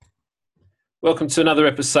Welcome to another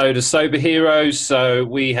episode of Sober Heroes. So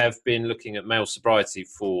we have been looking at male sobriety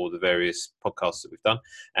for the various podcasts that we've done.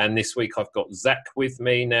 And this week I've got Zach with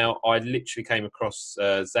me. Now, I literally came across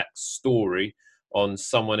Zach's story on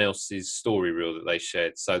someone else's story reel that they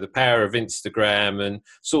shared. So the power of Instagram and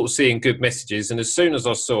sort of seeing good messages. And as soon as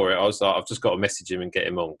I saw it, I was like, I've just got to message him and get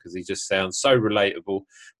him on because he just sounds so relatable.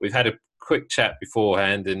 We've had a quick chat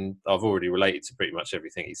beforehand and I've already related to pretty much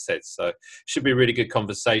everything he said. So should be a really good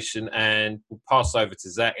conversation, and we'll pass over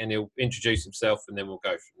to Zach and he'll introduce himself and then we'll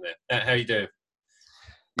go from there. How you doing?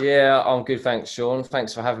 Yeah, I'm good. Thanks, Sean.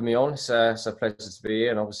 Thanks for having me on. It's a pleasure to be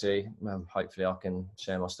here. And obviously, hopefully I can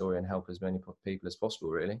share my story and help as many people as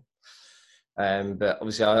possible, really. But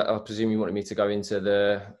obviously, I presume you wanted me to go into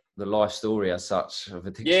the life story as such of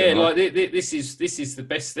addiction. Yeah, like this is the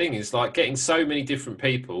best thing. It's like getting so many different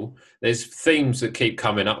people. There's themes that keep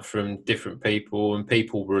coming up from different people, and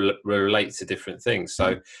people relate to different things.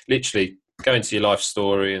 So literally go into your life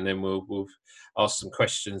story, and then we'll ask some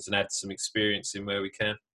questions and add some experience in where we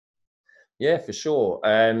can. Yeah, for sure.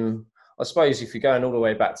 I suppose if you're going all the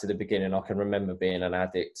way back to the beginning, I can remember being an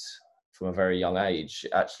addict from a very young age,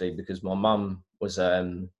 actually, because my mum was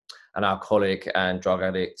an alcoholic and drug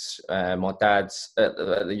addict. My dad, at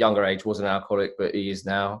the younger age, was an alcoholic, but he is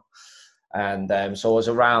now. And so I was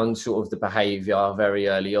around sort of the behaviour very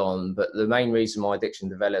early on. But the main reason my addiction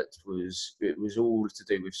developed was all to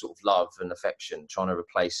do with sort of love and affection, trying to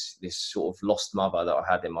replace this sort of lost mother that I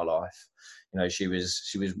had in my life. You know, she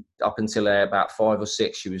was up until about 5 or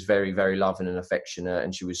 6, she was very, very loving and affectionate,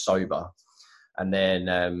 and she was sober. And then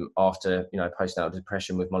after, postnatal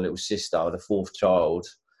depression with my little sister, the fourth child,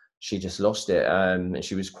 she just lost it. And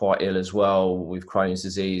she was quite ill as well with Crohn's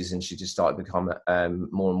disease. And she just started to become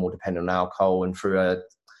more and more dependent on alcohol. And through her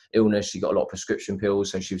illness, she got a lot of prescription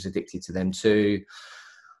pills. So she was addicted to them too.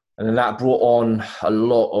 And then that brought on a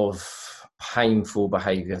lot of painful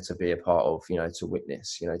behaviour to be a part of, to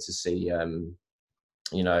witness, to see,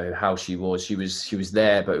 how she was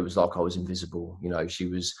there, but it was like I was invisible.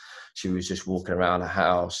 She was just walking around the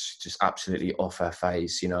house, just absolutely off her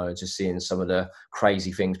face, just seeing some of the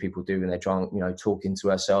crazy things people do when they're drunk, talking to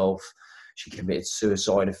herself. She committed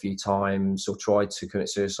suicide a few times, or tried to commit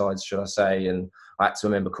suicide, should I say. And I had to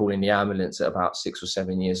remember calling the ambulance at about 6 or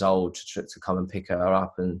 7 years old to come and pick her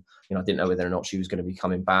up. And, I didn't know whether or not she was going to be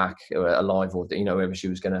coming back alive, or, whether she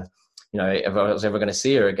was going to, if I was ever going to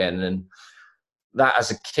see her again. And that,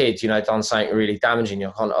 as a kid, done something really damaging.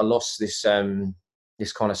 I lost this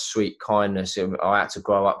this kind of sweet kindness. I had to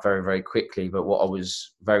grow up very, very quickly. But what I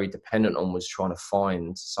was very dependent on was trying to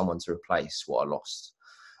find someone to replace what I lost.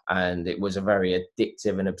 And it was a very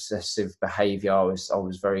addictive and obsessive behaviour. I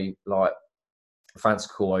was very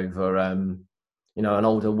fanciful over, an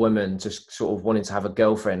older woman just sort of wanting to have a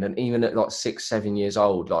girlfriend. And even at 6, 7 years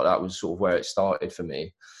old, that was sort of where it started for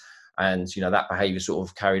me. And, that behaviour sort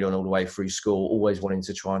of carried on all the way through school, always wanting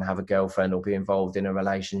to try and have a girlfriend or be involved in a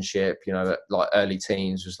relationship. Early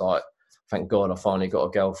teens was thank God I finally got a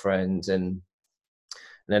girlfriend. And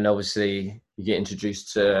then obviously you get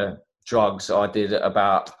introduced to drugs. I did at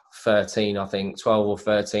about 13, I think, 12 or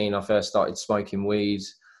 13, I first started smoking weed.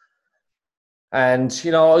 And,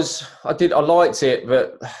 I liked it,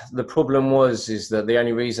 but the problem is that the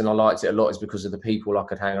only reason I liked it a lot is because of the people I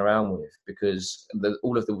could hang around with, because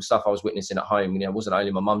all of the stuff I was witnessing at home, it wasn't only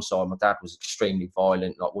my mum's side. My dad was extremely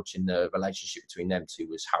violent. Watching the relationship between them two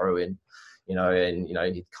was harrowing,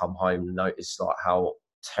 and, he'd come home and notice how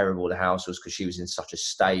terrible the house was because she was in such a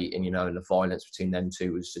state, and, and the violence between them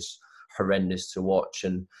two was just horrendous to watch.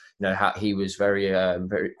 And how he was very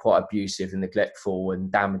quite abusive and neglectful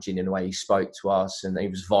and damaging in the way he spoke to us, and he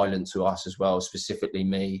was violent to us as well, specifically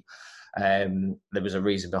me. There was a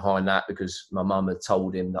reason behind that, because my mum had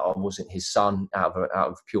told him that I wasn't his son out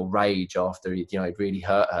of pure rage after he'd really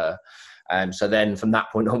hurt her. So then from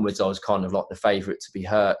that point onwards, I was kind of like the favourite to be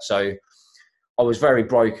hurt. So I was very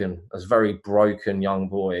broken. I was a very broken young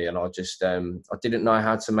boy, and I just I didn't know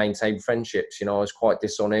how to maintain friendships. I was quite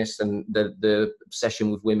dishonest, and the obsession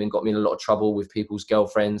with women got me in a lot of trouble with people's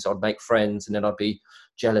girlfriends. I'd make friends, and then I'd be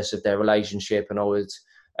jealous of their relationship, and I would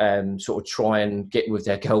sort of try and get with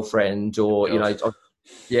their girlfriend, or I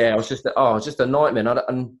was just a nightmare.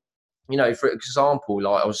 And for example,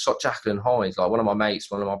 I was shot Jekyll and Hyde. One of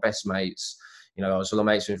my best mates. I was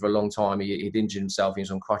mates with him for a long time. He'd injured himself. He was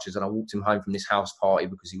on crutches, and I walked him home from this house party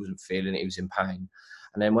because he wasn't feeling it. He was in pain.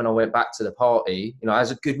 And then when I went back to the party, as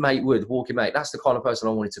a good mate would, walking mate, that's the kind of person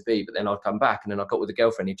I wanted to be. But then I'd come back, and then I got with a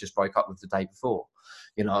girlfriend he just broke up with the day before.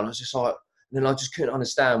 And I was just then I just couldn't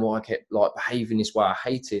understand why I kept behaving this way. I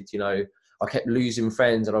hated, I kept losing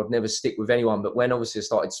friends, and I'd never stick with anyone. But when obviously I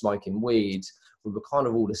started smoking weed, we were kind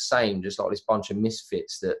of all the same, just like this bunch of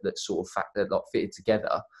misfits that sort of like fitted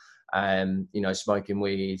together. You know, smoking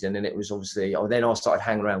weed. And then it was obviously, then I started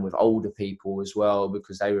hanging around with older people as well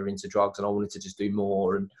because they were into drugs and I wanted to just do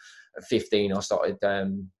more. And at 15, I started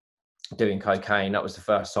doing cocaine. That was the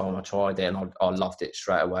first time I tried it, and I loved it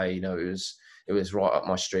straight away. You know, it was right up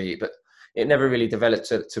my street, but it never really developed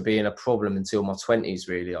to being a problem until my 20s,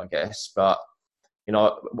 really, I guess. But, you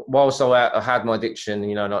know, whilst I had my addiction,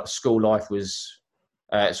 you know, like school life was,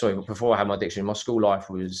 before I had my addiction, my school life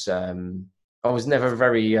was, I was never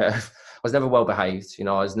very, I was never well behaved. You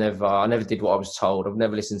know, I never did what I was told. I've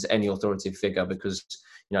never listened to any authoritative figure because,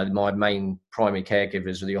 you know, my main primary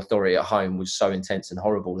caregivers, or the authority at home, was so intense and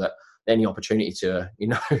horrible that any opportunity to, you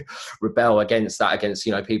know, rebel against,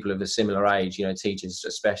 you know, people of a similar age, you know, teachers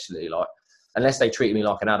especially, like, unless they treated me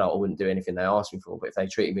like an adult, I wouldn't do anything they asked me for. But if they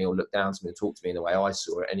treated me or looked down to me or talked to me in the way I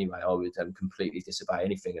saw it anyway, I would completely disobey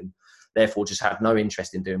anything, and therefore just had no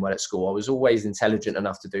interest in doing well at school. I was always intelligent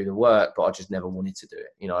enough to do the work, but I just never wanted to do it.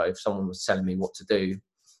 You know, if someone was telling me what to do,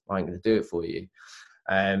 I ain't going to do it for you.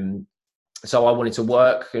 So I wanted to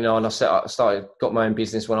work, you know, and I got my own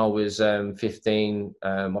business when I was 15.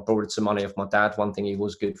 I borrowed some money off my dad. One thing he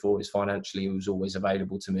was good for is financially, he was always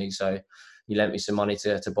available to me. So he lent me some money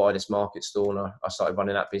to buy this market stall, and I started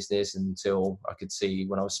running that business until I could see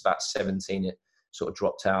when I was about 17, it sort of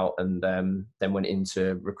dropped out, and then went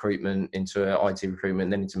into recruitment, into IT recruitment,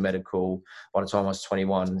 then into medical. By the time I was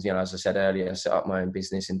 21, you know, as I said earlier, I set up my own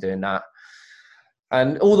business in doing that.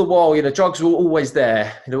 And all the while, you know, drugs were always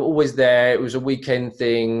there. They were always there. It was a weekend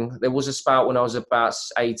thing. There was a spout when I was about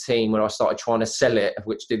 18 when I started trying to sell it,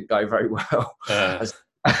 which didn't go very well,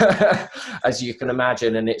 as you can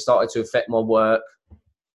imagine. And it started to affect my work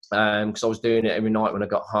because I was doing it every night when I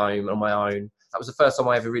got home on my own. That was the first time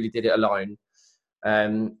I ever really did it alone.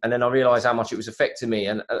 And then I realised how much it was affecting me.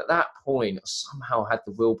 And at that point, I somehow had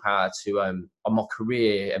the willpower to, on my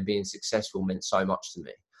career and being successful meant so much to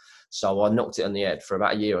me. So I knocked it on the head. For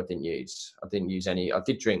about a year. I didn't use any. I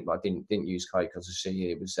did drink, but I didn't use coke because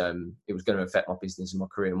it was going to affect my business and my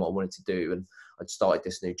career and what I wanted to do. And I'd started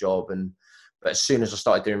this new job, but as soon as I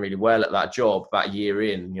started doing really well at that job, about a year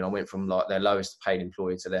in, you know, I went from like their lowest paid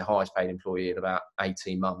employee to their highest paid employee in about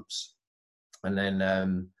 18 months. And then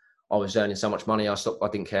I was earning so much money, I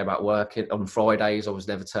didn't care about working. On Fridays, I was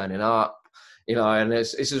never turning up. You know, and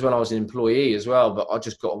this is when I was an employee as well, but I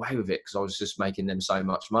just got away with it because I was just making them so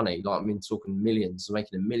much money. Like, I mean, talking millions,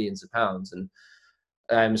 making them millions of pounds.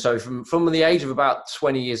 And so from the age of about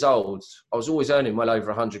 20 years old, I was always earning well over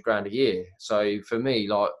 100 grand a year. So for me,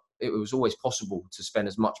 like, it was always possible to spend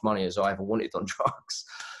as much money as I ever wanted on drugs,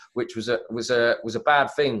 which was a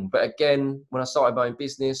bad thing. But again, when I started my own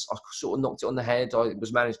business, I sort of knocked it on the head. I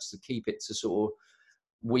was managed to keep it to sort of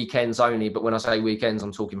weekends only, but when I say weekends,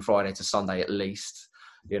 I'm talking Friday to Sunday at least,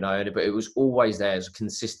 you know. But it was always there, as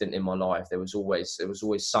consistent in my life. There was always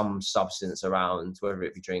some substance around, whether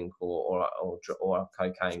it be drink or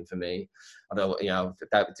cocaine for me. I don't, you know,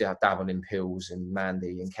 dabble in pills and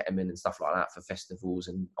Mandy and ketamine and stuff like that for festivals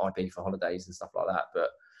and IB for holidays and stuff like that.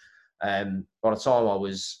 But by the time I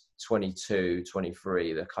was 22,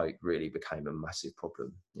 23, the coke really became a massive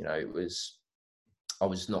problem. You know, I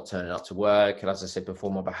was not turning up to work. And as I said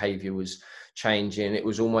before, my behaviour was changing. It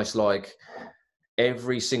was almost like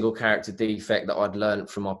every single character defect that I'd learned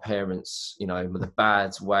from my parents, you know, with a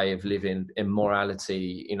bad way of living,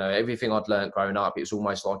 immorality, you know, everything I'd learned growing up, it was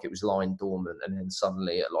almost like it was lying dormant. And then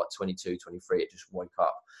suddenly at like 22, 23, it just woke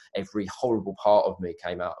up. Every horrible part of me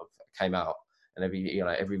came out. And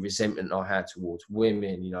every resentment I had towards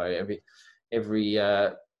women, you know, every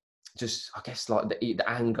just, I guess, like the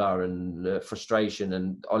anger and the frustration.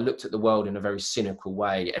 And I looked at the world in a very cynical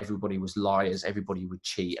way. Everybody was liars, everybody would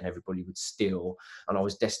cheat, and everybody would steal. And I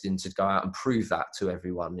was destined to go out and prove that to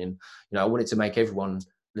everyone. And, you know, I wanted to make everyone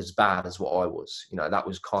as bad as what I was. You know, that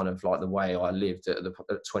was kind of like the way I lived at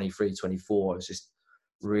 23, 24. I was just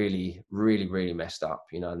really, really, really messed up,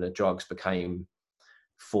 you know. And the drugs became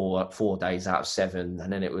 4 days out of 7.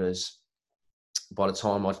 And then it was, by the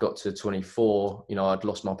time I'd got to 24, you know, I'd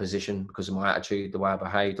lost my position because of my attitude, the way I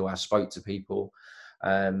behaved, the way I spoke to people.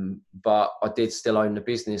 But I did still own the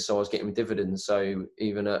business, so I was getting my dividends. So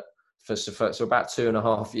even for about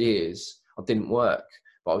 2.5 years, I didn't work,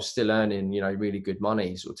 but I was still earning, you know, really good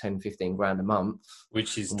money, sort of 10, 15 grand a month.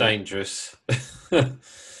 Which is dangerous.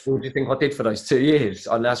 What do you think I did for those 2 years?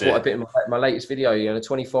 And that's what I did in my latest video. You know,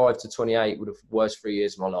 25 to 28 were the worst 3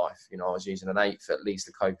 years of my life. You know, I was using an eighth at least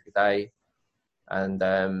of coke a day. And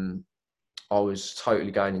I was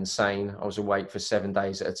totally going insane. I was awake for 7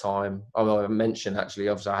 days at a time. I mentioned, actually,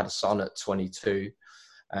 obviously I had a son at 22.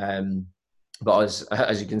 But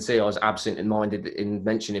as you can see, I was absent-minded in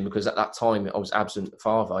mentioning, because at that time I was absent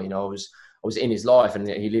father. You know, I was in his life and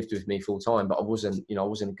he lived with me full time, but I wasn't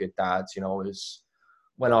a good dad. You know,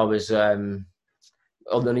 when I was on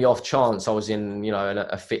the off chance I was in, in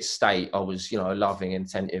a fit state, I was, loving,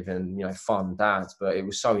 attentive and, fun dad, but it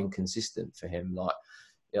was so inconsistent for him. Like,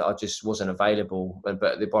 I just wasn't available. But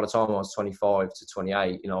by the time I was 25 to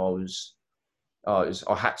 28,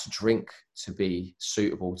 I had to drink to be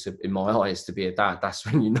suitable in my eyes, to be a dad. That's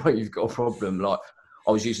when you've got a problem. Like,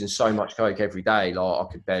 I was using so much coke every day, like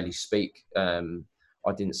I could barely speak. I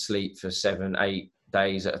didn't sleep for 7-8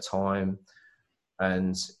 days at a time,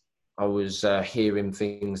 and I was hearing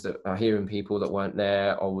people that weren't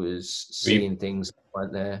there. I was seeing things that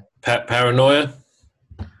weren't there. Paranoia?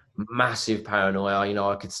 Massive paranoia.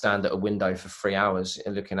 I could stand at a window for 3 hours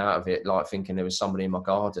and looking out of it, like thinking there was somebody in my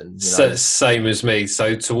garden. Same as me.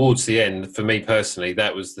 So towards the end, for me personally,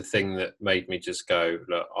 that was the thing that made me just go,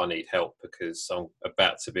 look, I need help, because I'm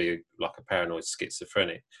about to be like a paranoid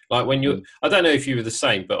schizophrenic. Like when I don't know if you were the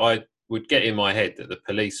same, but I would get in my head that the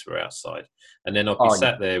police were outside, and then I'd be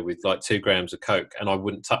sat there with like 2 grams of coke, and I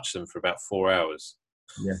wouldn't touch them for about 4 hours.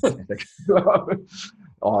 Yeah.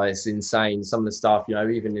 Oh, it's insane. Some of the stuff,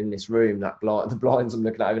 even in this room, the blinds I'm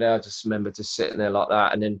looking at over there, I just remember just sitting there like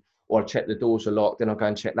that. And then, I check the doors are locked. Then I go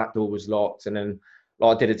and check that door was locked. And then,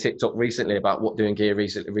 I did a TikTok recently about what doing gear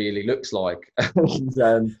really looks like. And,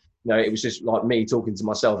 it was just like me talking to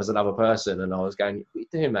myself as another person. And I was going, what are you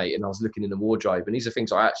doing, mate? And I was looking in the wardrobe. And these are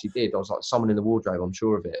things I actually did. I was like, someone in the wardrobe, I'm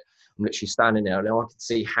sure of it. I'm literally standing there, and I could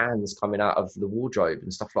see hands coming out of the wardrobe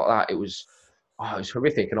and stuff like that. It was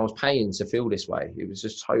horrific, and I was paying to feel this way. It was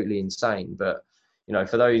just totally insane. But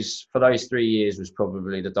for those 3 years was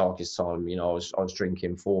probably the darkest time. I was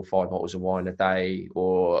drinking 4 or 5 bottles of wine a day,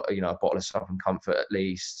 or a bottle of Southern Comfort at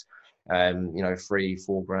least.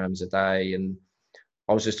 3-4 grams a day, and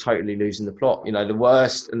I was just totally losing the plot. The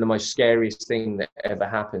worst and the most scariest thing that ever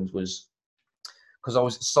happened was, because I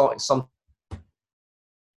was sometimes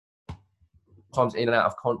in and out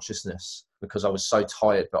of consciousness, because I was so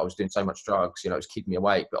tired, but I was doing so much drugs. It was keeping me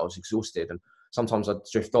awake, but I was exhausted. And sometimes I'd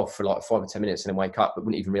drift off for like 5 or 10 minutes and then wake up, but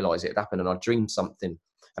wouldn't even realise it had happened. And I'd dream something,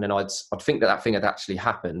 and then I'd think that thing had actually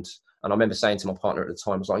happened. And I remember saying to my partner at the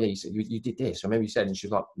time, I was like, yeah, you said you did this. I remember you said, and she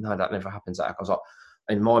was like, no, that never happened, Zach. I was like,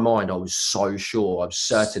 in my mind, I was so sure, I was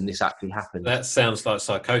certain this actually happened. That sounds like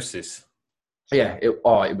psychosis. Yeah, it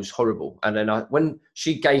was horrible. And then when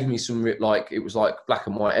she gave me some, like, it was like black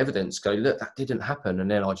and white evidence, go, look, that didn't happen. And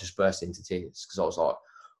then I just burst into tears, because I was like,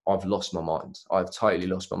 I've lost my mind. I've totally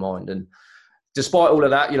lost my mind. And despite all of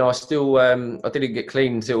that, I still, I didn't get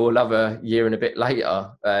clean until another year and a bit later.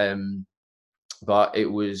 But it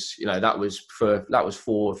was, that was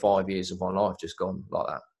 4 or 5 years of my life just gone like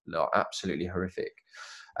that, like absolutely horrific.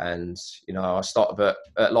 And, I started, but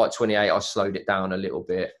at like 28, I slowed it down a little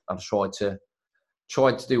bit. I tried to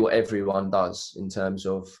do what everyone does, in terms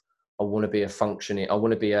of, I want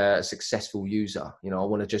to be a successful user. I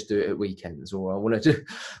want to just do it at weekends, or I want to do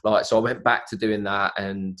so I went back to doing that,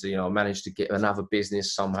 and, I managed to get another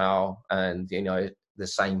business somehow. And, the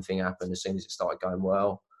same thing happened. As soon as it started going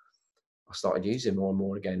well, I started using more and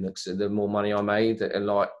more again. So the more money I made, and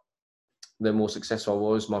the more successful I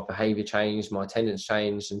was, my behaviour changed, my attendance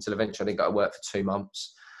changed, until eventually I didn't go to work for 2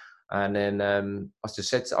 months. And then I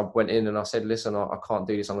went in and I said, listen, I can't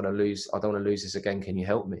do this. I don't want to lose this again. Can you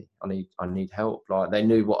help me? I need help. Like, they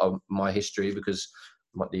knew my history, because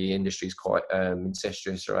the industry is quite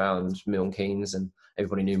incestuous around Milton Keynes, and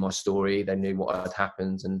everybody knew my story. They knew what had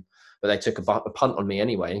happened, but they took a punt on me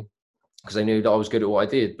anyway, because they knew that I was good at what I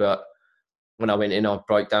did. But when I went in, I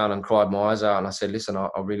broke down and cried my eyes out, and I said, listen, I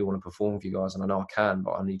really want to perform for you guys, and I know I can,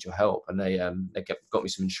 but I need your help. And they got me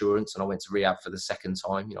some insurance, and I went to rehab for the second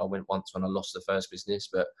time. I went once when I lost the first business,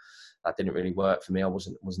 but that didn't really work for me. I was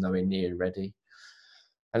nowhere near ready.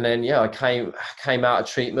 And then, I came out of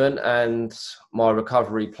treatment, and my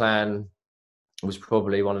recovery plan was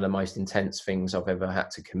probably one of the most intense things I've ever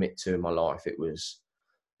had to commit to in my life. It was,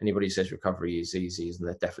 anybody who says recovery is easy, and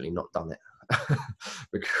they've definitely not done it.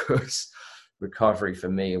 Because recovery for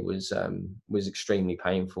me was extremely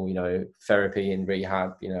painful. Therapy in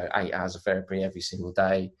rehab, 8 hours of therapy every single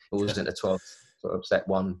day. It wasn't a 12-step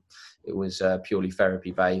one. It was purely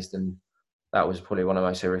therapy based, and that was probably one of the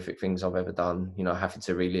most horrific things I've ever done. Having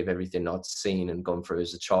to relive everything I'd seen and gone through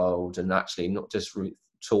as a child, and actually not just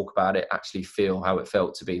talk about it, actually feel how it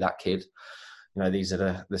felt to be that kid. These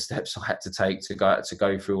are the steps I had to take to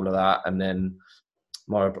go through all of that. And then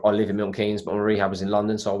I live in Milton Keynes, but my rehab was in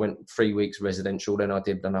London. So I went 3 weeks residential. Then I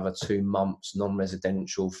did another 2 months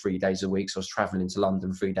non-residential, 3 days a week. So I was traveling to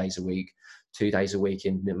London 3 days a week 2 days a week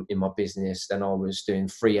in my business. Then I was doing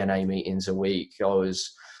 3 NA meetings a week.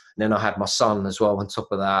 Then I had my son as well on top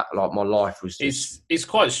of that. Like, my life was just... It's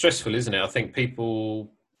quite stressful, isn't it? I think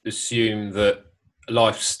people assume that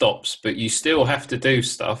life stops, but you still have to do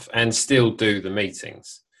stuff and still do the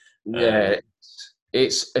meetings. Yeah,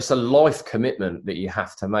 it's a life commitment that you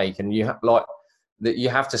have to make, and you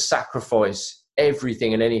have to sacrifice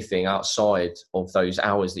everything and anything outside of those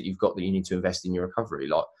hours that you've got that you need to invest in your recovery.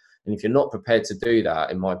 Like, and if you're not prepared to do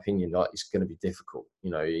that, in my opinion, like, it's going to be difficult,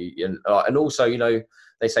 and also,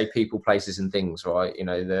 they say people, places and things, right?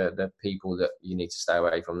 The people that you need to stay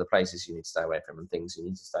away from, the places you need to stay away from, and things you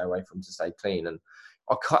need to stay away from to stay clean. And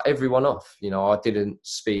I cut everyone off. I didn't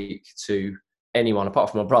speak to anyone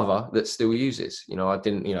apart from my brother that still uses. I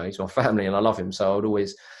didn't, he's my family and I love him. So I would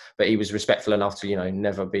always, but he was respectful enough to,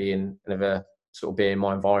 never sort of be in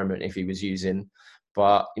my environment if he was using.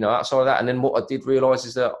 But, outside of that, and then what I did realise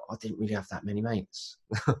is that I didn't really have that many mates.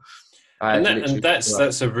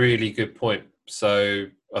 That's a really good point. So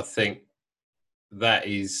I think that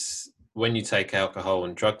is, when you take alcohol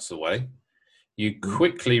and drugs away, you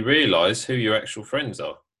quickly realise who your actual friends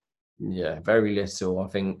are. Yeah, very little. I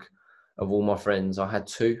think of all my friends, I had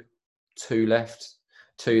two left,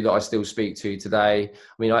 two that I still speak to today.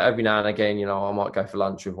 I mean, every now and again, I might go for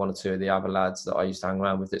lunch with one or two of the other lads that I used to hang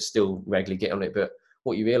around with that still regularly get on it. But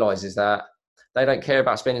what you realise is that they don't care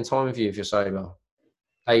about spending time with you if you're sober.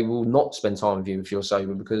 They will not spend time with you if you're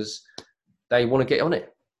sober because they want to get on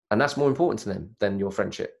it. And that's more important to them than your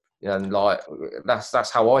friendship. And like,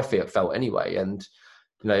 that's how I felt anyway. And,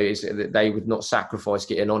 they would not sacrifice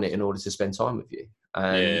getting on it in order to spend time with you.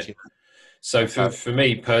 And, yeah. So for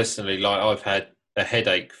me personally, like, I've had a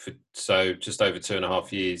headache for just over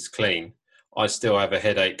 2.5 years clean. I still have a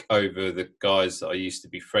headache over the guys that I used to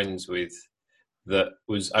be friends with that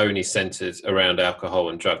was only centered around alcohol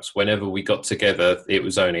and drugs. Whenever we got together, it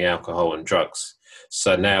was only alcohol and drugs.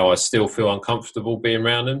 So now I still feel uncomfortable being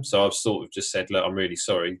around them. So I've sort of just said, look, I'm really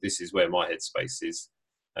sorry. This is where my headspace is.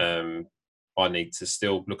 I need to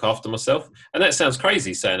still look after myself. And that sounds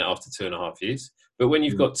crazy saying it after 2.5 years. But when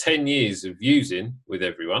you've got 10 years of using with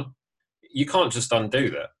everyone, you can't just undo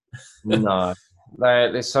that. No.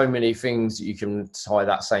 There's so many things that you can tie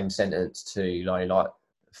that same sentence to, like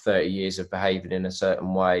 30 years of behaving in a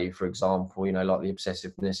certain way, for example, like the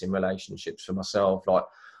obsessiveness in relationships for myself. Like,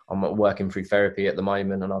 I'm working through therapy at the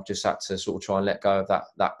moment, and I've just had to sort of try and let go of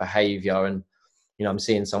that behavior. And, I'm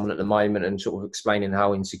seeing someone at the moment and sort of explaining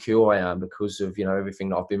how insecure I am because of, everything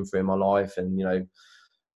that I've been through in my life. And,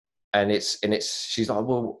 and she's like,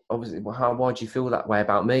 well, obviously, why do you feel that way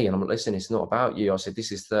about me? And I'm like, listen, it's not about you. I said,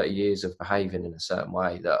 this is 30 years of behaving in a certain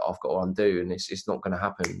way that I've got to undo. And it's not going to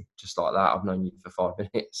happen just like that. I've known you for 5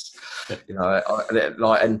 minutes,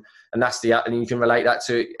 and that's and you can relate that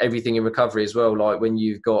to everything in recovery as well. Like, when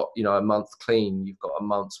you've got, a month clean, you've got a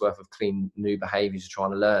month's worth of clean new behaviors you're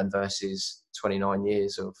trying to learn versus 29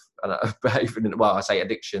 years of behavior. Well, I say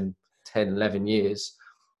addiction, 10, 11 years,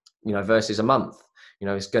 versus a month.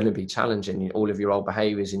 It's going to be challenging. All of your old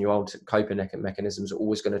behaviours and your old coping mechanisms are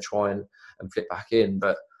always going to try and flip back in.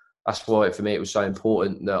 But that's why, for me, it was so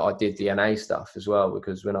important that I did the NA stuff as well,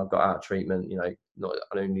 because when I got out of treatment, not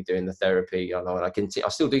only doing the therapy, I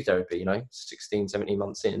still do therapy, 16, 17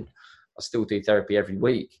 months in, I still do therapy every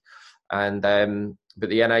week. And, but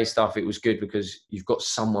the NA stuff, it was good because you've got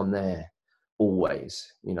someone there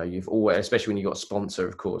always, you've always, especially when you've got a sponsor,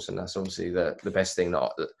 of course. And that's obviously the best thing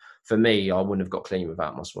that for me, I wouldn't have got clean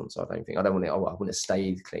without my sponsor. I don't think. I wouldn't have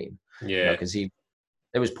stayed clean. Yeah. Because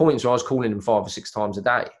there was points where I was calling him 5 or 6 times a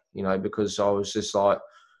day. Because I was just like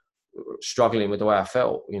struggling with the way I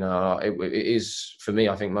felt. It is, for me,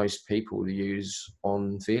 I think most people use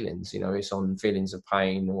on feelings. It's on feelings of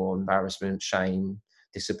pain or embarrassment, shame,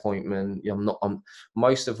 disappointment.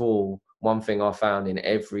 Most of all, one thing I found in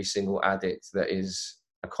every single addict that is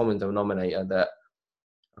a common denominator that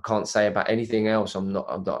I can't say about anything else. I'm not,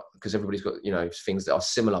 because everybody's got, things that are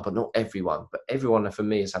similar, but not everyone. But everyone, for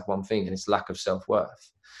me, has had one thing, and it's lack of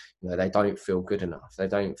self-worth. They don't feel good enough. They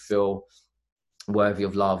don't feel worthy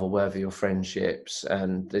of love or worthy of friendships.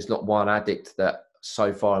 And there's not one addict that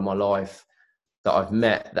so far in my life that I've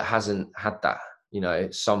met that hasn't had that.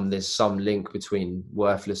 There's some link between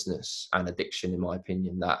worthlessness and addiction, in my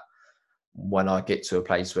opinion, that when I get to a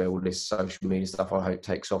place where all this social media stuff, I hope,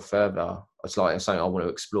 takes off further, it's like something I want to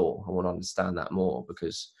explore. I want to understand that more,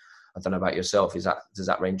 because I don't know about yourself. Does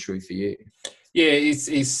that ring true for you? Yeah,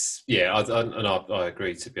 I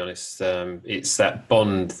agree, to be honest. It's that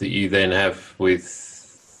bond that you then have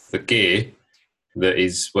with the gear that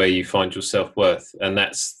is where you find your self-worth. And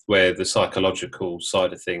that's where the psychological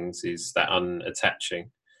side of things is, that unattaching.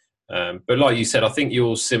 But like you said, I think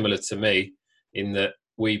you're similar to me in that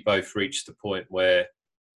we both reached the point where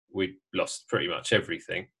we lost pretty much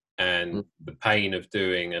everything, and the pain of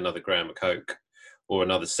doing another gram of coke or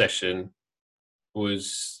another session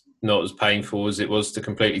was not as painful as it was to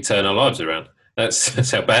completely turn our lives around.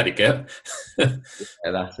 That's how bad it got. Yeah,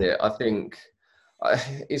 that's it. I think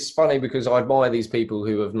it's funny because I admire these people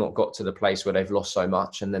who have not got to the place where they've lost so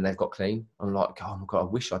much and then they've got clean. I'm like, oh my God, I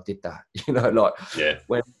wish I did that. Like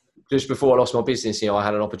when just before I lost my business, I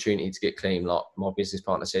had an opportunity to get clean. Like my business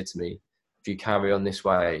partner said to me, if you carry on this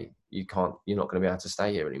way, you're not going to be able to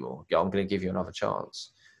stay here anymore. I'm going to give you another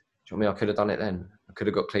chance. Do you know what I mean? I could have done it then. I could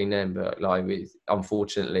have got clean then, but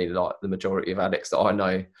unfortunately, like the majority of addicts that I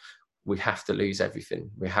know, we have to lose everything.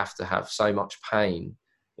 We have to have so much pain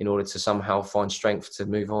in order to somehow find strength to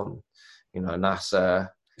move on. And that's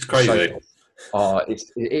it's crazy.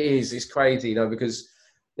 It's crazy, because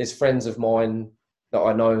there's friends of mine that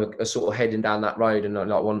I know are sort of heading down that road, and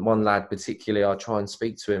like one lad particularly, I try and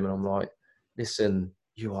speak to him, and I'm like, listen,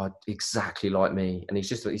 you are exactly like me. And he's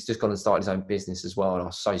just gone and started his own business as well, and I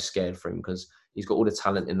was so scared for him because he's got all the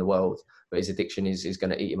talent in the world, but his addiction is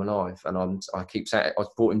going to eat him alive. And I keep saying, I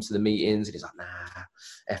brought him to the meetings, and he's like, nah,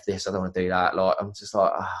 F this, I don't want to do that. Like, I'm just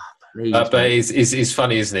like, please. But it's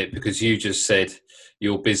funny, isn't it? Because you just said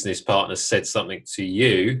your business partner said something to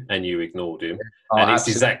you and you ignored him. And it's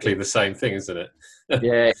absolutely exactly the same thing, isn't it?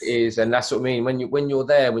 Yeah, it is. And that's what I mean. When you're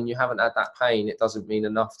there, when you haven't had that pain, it doesn't mean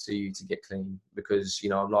enough to you to get clean, because,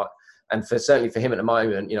 I'm like, and certainly for him at the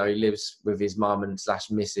moment, he lives with his mum and /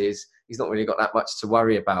 missus. He's not really got that much to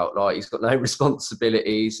worry about. Like, he's got no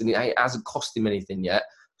responsibilities, and it hasn't cost him anything yet.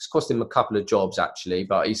 It's cost him a couple of jobs actually,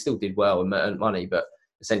 but he still did well and earned money. But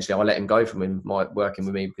essentially, I let him go from him working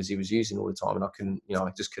with me because he was using all the time, and I couldn't, I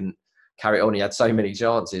just couldn't carry it on. He had so many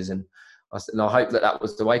chances, and I hope that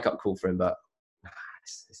was the wake up call for him, but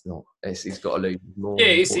it's not. He's got to lose more. Yeah,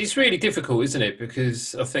 it's really difficult, isn't it?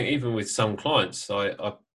 Because I think even with some clients,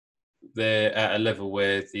 they're at a level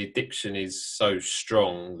where the addiction is so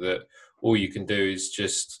strong that all you can do is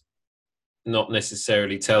just not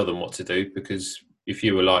necessarily tell them what to do, because if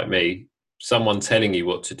you were like me, someone telling you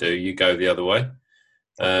what to do, you go the other way.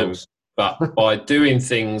 But by doing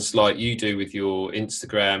things like you do with your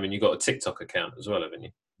Instagram, and you've got a TikTok account as well, haven't you?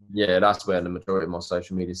 Yeah, that's where the majority of my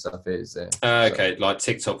social media stuff is. Okay, like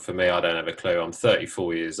TikTok for me, I don't have a clue. I'm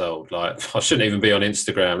 34 years old. Like, I shouldn't even be on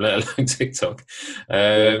Instagram, let alone TikTok.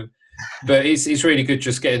 But it's really good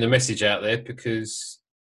just getting the message out there, because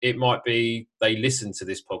it might be they listen to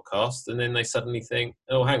this podcast and then they suddenly think,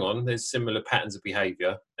 oh, hang on, there's similar patterns of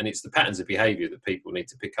behaviour, and it's the patterns of behaviour that people need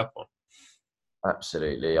to pick up on.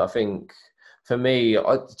 Absolutely. I think for me,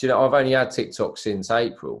 I've only had TikTok since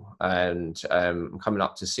April, and I'm coming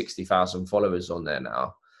up to 60,000 followers on there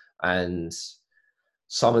now. And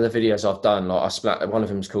some of the videos I've done, like one of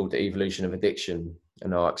them is called The Evolution of Addiction,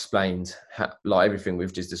 and I explained like everything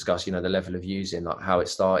we've just discussed, the level of using, like how it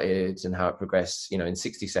started and how it progressed, in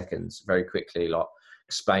 60 seconds, very quickly, like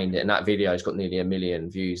explained it. And that video has got nearly 1 million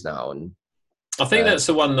views now. And I think that's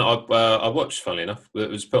the one that I watched, funnily enough, that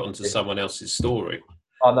was put onto someone else's story.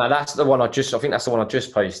 Oh no, that's the one I think that's the one I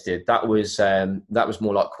just posted. That was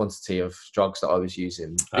more like quantity of drugs that I was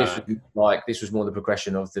using. This was more the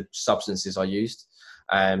progression of the substances I used.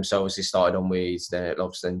 So obviously started on weeds, then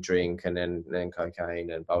drink, and then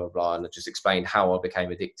cocaine, and blah blah blah. And I just explained how I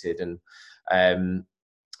became addicted. And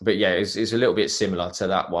but yeah, it's a little bit similar to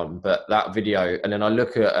that one. But that video, and then I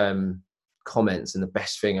look at comments, and the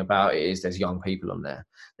best thing about it is there's young people on there.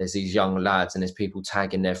 There's these young lads, and there's people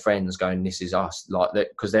tagging their friends, going, "This is us," like that,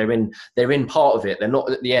 because they're in part of it. They're not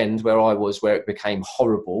at the end where I was, where it became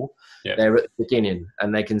horrible. Yeah. They're at the beginning,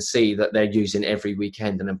 and they can see that they're using every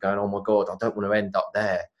weekend, and I'm going, "Oh my God, I don't want to end up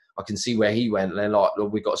there." I can see where he went, and they're like, "Well,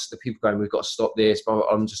 we've got the people going, we've got to stop this." But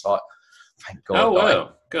I'm just like, "Thank God!" Oh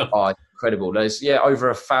wow, good. Oh, incredible! There's over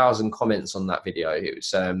 1,000 comments on that video. It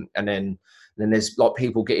was, and then there's like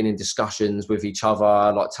people getting in discussions with each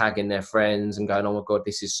other, like tagging their friends and going, "Oh my God,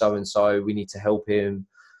 this is so and so. We need to help him."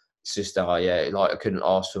 It's just, like I couldn't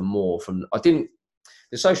ask for more.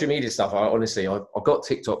 The social media stuff, I got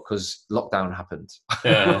TikTok because lockdown happened.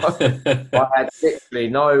 Yeah. I had literally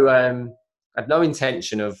no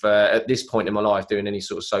intention of at this point in my life doing any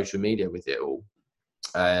sort of social media with it all.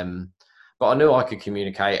 But I knew I could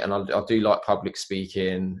communicate, and I do like public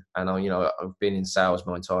speaking, and I've been in sales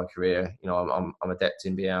my entire career. I'm adept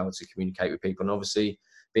in being able to communicate with people, and obviously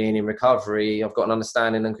being in recovery, I've got an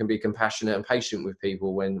understanding and can be compassionate and patient with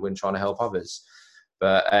people when trying to help others.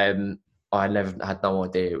 But I had no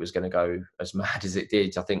idea it was going to go as mad as it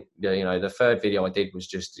did. I think the third video I did was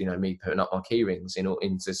just me putting up my key rings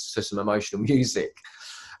into some emotional music.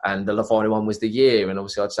 And the final one was the year, and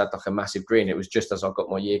obviously I just had like a massive grin. It was just as I got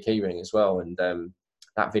my year key ring as well, and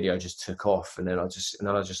that video just took off, and then I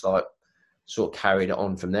just like sort of carried it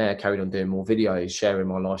on from there. Carried on doing more videos, sharing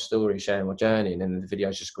my life story, sharing my journey, and then the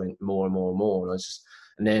videos just went more and more and more.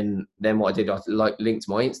 And then what I did, I like linked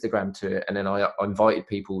my Instagram to it, and then I invited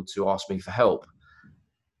people to ask me for help.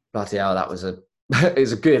 Bloody hell, that was it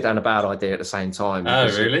was a good and a bad idea at the same time. Oh,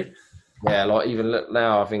 really? Yeah, like even look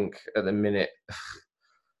now, I think at the minute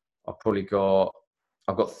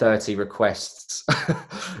I've got 30 requests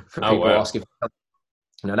for people asking for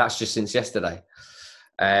help. That's just since yesterday.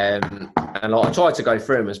 And like, I try to go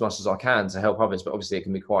through them as much as I can to help others, but obviously it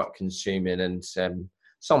can be quite consuming, and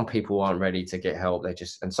some people aren't ready to get help.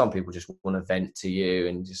 And some people just want to vent to you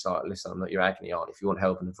and just like, listen, I'm not your agony aunt. If you want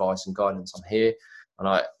help and advice and guidance, I'm here.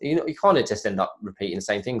 And you kind of just end up repeating the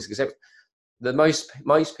same things, because the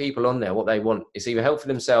most people on there, what they want is either help for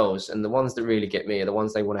themselves, and the ones that really get me are the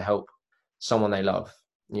ones they want to help someone they love.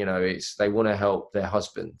 It's they want to help their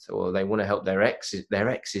husband, or they want to help their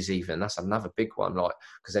exes even. That's another big one, like,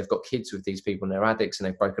 because they've got kids with these people and they're addicts and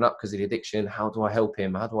they've broken up because of the addiction. How do I help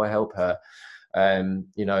him? How do I help her? And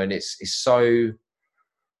it's so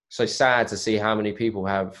sad to see how many people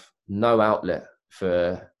have no outlet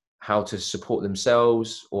for how to support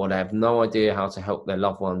themselves, or they have no idea how to help their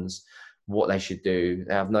loved ones, what they should do.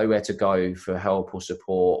 They have nowhere to go for help or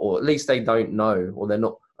support, or at least they don't know, or they're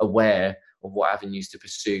not aware of what avenues to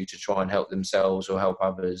pursue to try and help themselves or help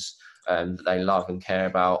others that they love and care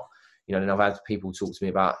about. And I've had people talk to me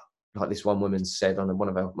about, like this one woman said on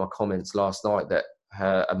one of my comments last night that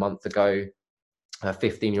a month ago, her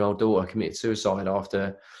 15-year-old daughter committed suicide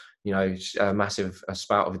after, a massive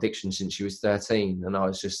spout of addiction since she was 13. And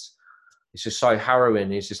it's just so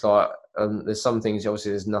harrowing. It's just like, there's some things,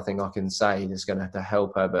 obviously there's nothing I can say that's going to have to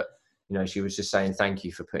help her, but she was just saying thank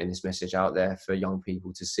you for putting this message out there for young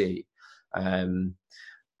people to see.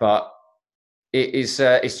 But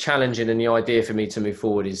it's challenging, and the idea for me to move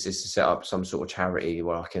forward is to set up some sort of charity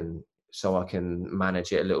where I can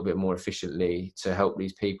manage it a little bit more efficiently to help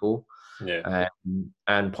these people. Yeah.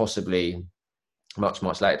 And possibly much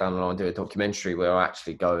later down the line do a documentary where I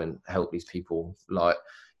actually go and help these people, like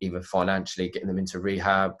either financially getting them into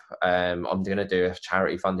rehab. I'm going to do a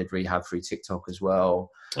charity funded rehab through TikTok as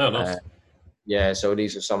well. Oh, nice. Yeah, so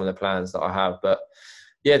these are some of the plans that I have. But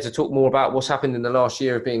yeah, to talk more about what's happened in the last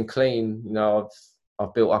year of being clean,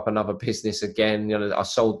 I've built up another business again. I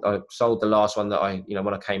sold the last one that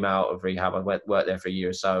when I came out of rehab, I worked there for a year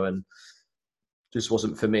or so, and just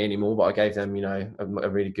wasn't for me anymore. But I gave them, a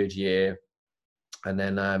really good year. And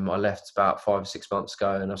then I left about 5 or 6 months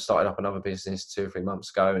ago, and I started up another business 2 or 3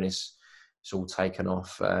 months ago, and it's all taken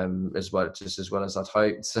off as well as I'd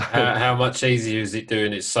hoped. So, how much easier is it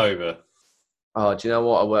doing it sober? Oh, do you know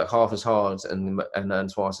what? I work half as hard and earn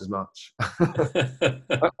twice as much.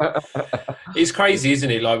 It's crazy,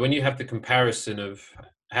 isn't it? Like when you have the comparison of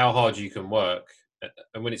how hard you can work,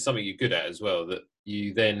 and when it's something you're good at as well, that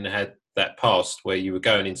you then had that past where you were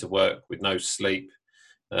going into work with no sleep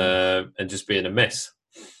and just being a mess.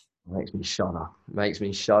 Makes me shudder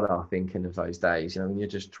thinking of those days. When you're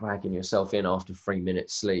just dragging yourself in after 3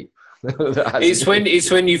 minutes sleep. It's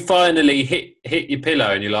when you finally hit your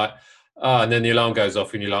pillow and you're like, oh, and then the alarm goes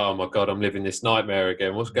off and you're like, oh my God, I'm living this nightmare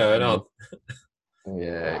again. What's going on?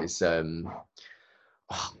 Yeah, it's that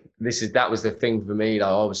was the thing for me. Like,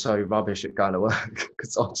 I was so rubbish at going to work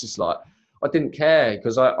because I was just like, I didn't care,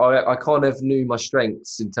 because I kind of knew my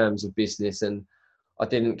strengths in terms of business, and I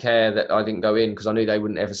didn't care that I didn't go in because I knew they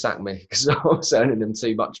wouldn't ever sack me because I was earning them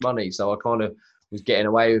too much money. So I kind of was getting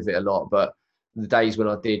away with it a lot. But the days when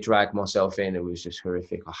I did drag myself in, it was just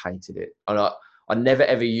horrific. I hated it. And I never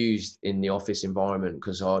ever used in the office environment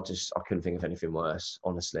because I couldn't think of anything worse.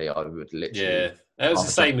 Honestly, I would literally. Yeah, that was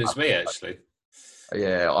the same as me actually.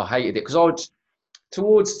 Yeah, I hated it because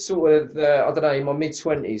towards sort of I don't know, in my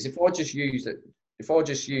mid-20s, if I just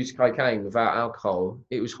used cocaine without alcohol,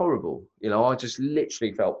 it was horrible. I just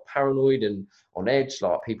literally felt paranoid and on edge.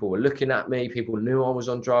 Like people were looking at me, people knew I was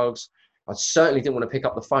on drugs. I certainly didn't want to pick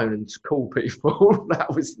up the phone and call people.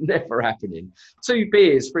 That was never happening. 2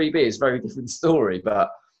 beers, 3 beers, very different story. But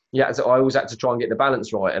yeah, I always had to try and get the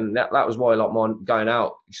balance right, and that was why like my going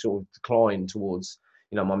out sort of declined towards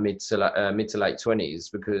my mid to late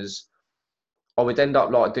 20s, because I would end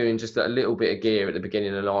up like doing just a little bit of gear at the beginning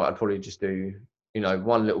of the night. I'd probably just do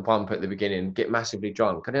one little bump at the beginning, get massively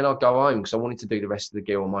drunk, and then I'd go home because I wanted to do the rest of the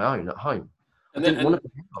gear on my own at home. And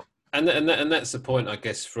that's the point, I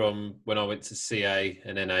guess, from when I went to CA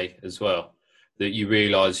and NA as well, that you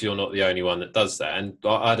realise you're not the only one that does that. And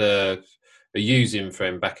I had a using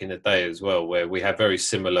friend back in the day as well, where we had very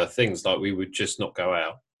similar things, like we would just not go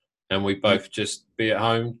out. and we both just be at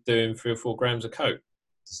home doing 3 or 4 grams of coke.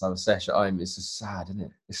 Some sesh at home. It's just sad, isn't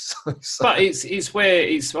it? It's so sad. But it's where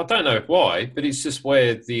it's, I don't know why, but it's just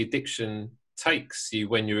where the addiction takes you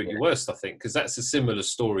when you're at your worst, I think, because that's a similar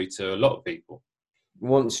story to a lot of people.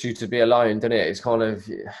 Wants you to be alone, doesn't it? It's kind of,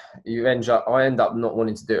 I end up not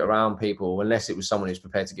wanting to do it around people unless it was someone who's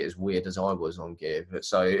prepared to get as weird as I was on gear. But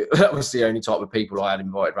so that was the only type of people I had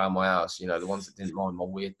invited around my house, the ones that didn't mind my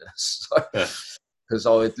weirdness. Because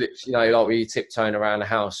I would, like we tiptoeing around the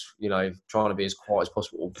house, trying to be as quiet as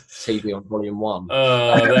possible, TV on volume 1.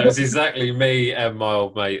 That was exactly me and my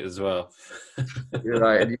old mate as well.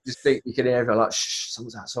 And you just think, you can hear everyone like, shh,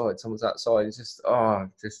 someone's outside. It's just,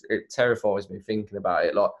 it terrifies me thinking about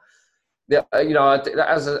it. Like,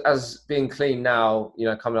 as being clean now,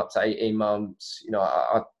 coming up to 18 months,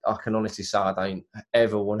 I can honestly say I don't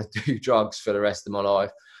ever want to do drugs for the rest of my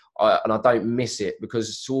life. And I don't miss it,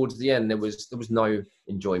 because towards the end there was no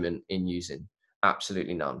enjoyment in using,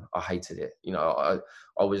 absolutely none. I hated it. I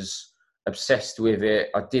was obsessed with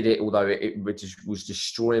it. I did it, although it was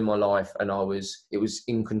destroying my life, and it was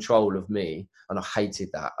in control of me, and I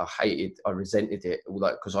hated that. I resented it,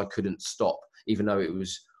 although because I couldn't stop, even though it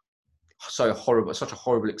was so horrible, such a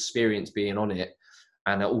horrible experience being on it,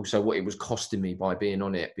 and also what it was costing me by being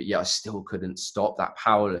on it. But yeah, I still couldn't stop. That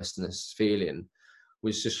powerlessness feeling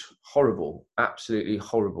was just horrible, absolutely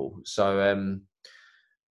horrible. So,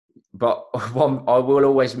 but I will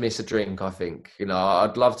always miss a drink, I think.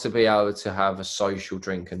 I'd love to be able to have a social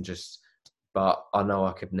drink but I know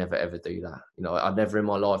I could never, ever do that. I'd never in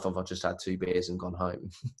my life have I just had 2 beers and gone home.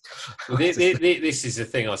 Well, this is the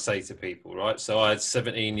thing I say to people, right? So I had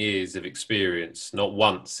 17 years of experience. Not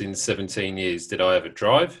once in 17 years did I ever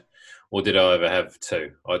drive, or did I ever have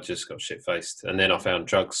 2? I just got shit-faced. And then I found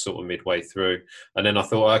drugs sort of midway through. And then I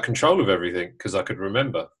thought I had control of everything because I could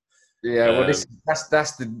remember. Yeah, well, that's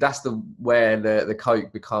the where the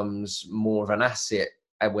coke becomes more of an asset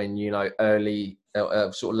when early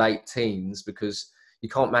sort of late teens, because you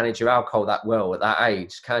can't manage your alcohol that well at that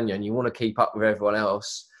age, can you? And you want to keep up with everyone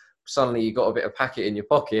else. Suddenly you got a bit of packet in your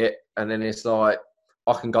pocket, and then it's like,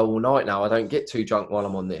 I can go all night now. I don't get too drunk while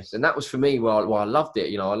I'm on this. And that was for me why I loved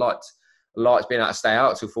it. I liked being able to stay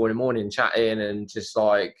out till 4 a.m, chatting and just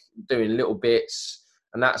like doing little bits.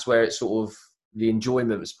 And that's where it sort of, the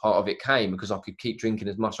enjoyment part of it came, because I could keep drinking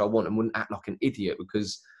as much as I want and wouldn't act like an idiot,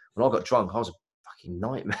 because when I got drunk, I was a fucking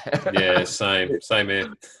nightmare. Yeah, same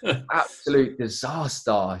here. Absolute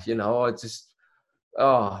disaster. I don't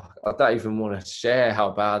even want to share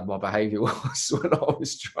how bad my behaviour was when I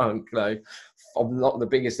was drunk. I'm not the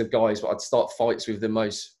biggest of guys, but I'd start fights with the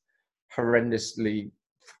most horrendously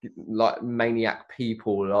like maniac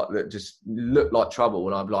people that just look like trouble,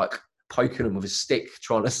 and I'm like poking them with a stick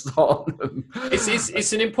trying to start them.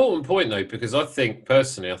 It's an important point though, because I think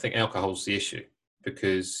alcohol's the issue,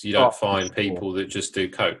 because you don't find people that just do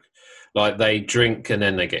coke. Like, they drink and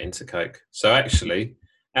then they get into coke. So actually,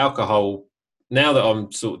 alcohol, now that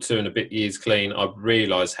I'm sort of 2 and a bit years clean, I've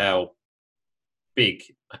realised how big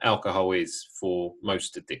alcohol is for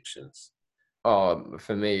most addictions.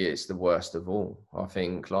 For me, it's the worst of all. I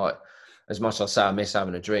think, like, as much as I say I miss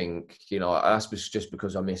having a drink, that's just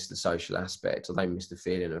because I miss the social aspect. I don't miss the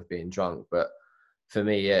feeling of being drunk. But for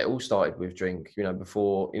me, yeah, it all started with drink.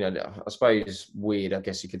 Before, I suppose weed, I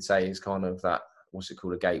guess you could say, is kind of that, what's it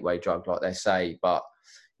called, a gateway drug, like they say. But,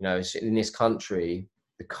 in this country,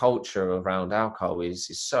 the culture around alcohol is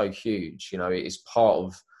so huge. It is part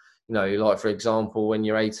of, like, for example, when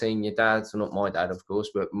you're 18, your dad's, well, not my dad, of course,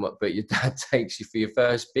 but your dad takes you for your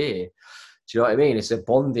first beer. Do you know what I mean? It's a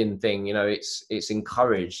bonding thing. It's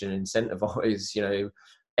encouraged and incentivized.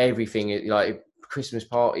 Everything, like Christmas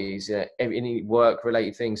parties, any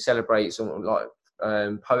work-related things, celebrate something like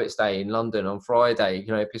Poets' Day in London on Friday.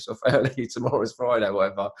 Piss off early, tomorrow's Friday,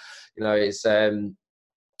 whatever. It's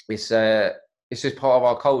just part of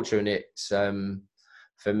our culture, and it's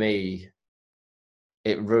for me,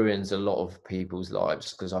 it ruins a lot of people's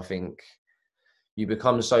lives, because I think you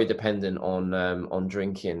become so dependent on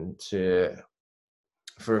drinking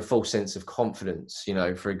for a false sense of confidence.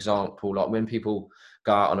 For example, like when people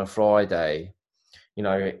go out on a Friday,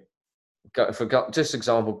 just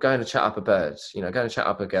example, going to chat up a bird, going to chat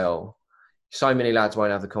up a girl. So many lads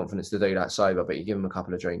won't have the confidence to do that sober, but you give them a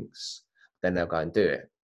couple of drinks, then they'll go and do it.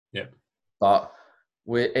 Yeah. But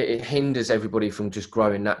it hinders everybody from just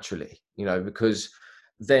growing naturally, because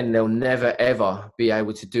then they'll never ever be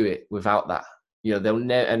able to do it without that. They'll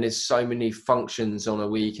never, and there's so many functions on a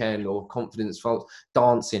weekend, or confidence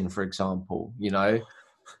dancing, for example,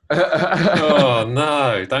 Oh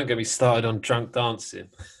no! Don't get me started on drunk dancing.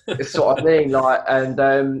 It's what I mean, like,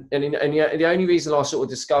 the only reason I sort of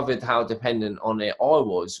discovered how dependent on it I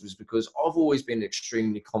was because I've always been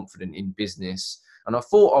extremely confident in business, and I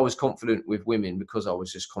thought I was confident with women because I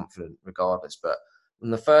was just confident regardless. But on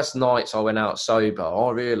the first nights I went out sober, I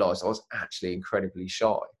realised I was actually incredibly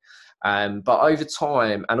shy. But over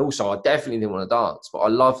time, and also I definitely didn't want to dance, but I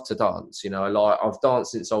love to dance. You know, like I've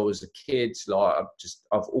danced since I was a kid. Like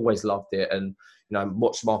I've always loved it, and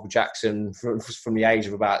watched Michael Jackson from the age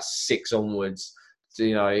of about 6 onwards. So,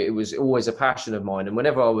 it was always a passion of mine. And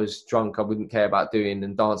whenever I was drunk, I wouldn't care about doing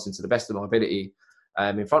and dancing to the best of my ability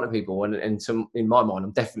in front of people. And in my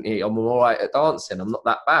mind, I'm all right at dancing. I'm not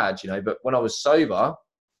that bad, But when I was sober,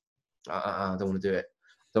 I don't want to do it.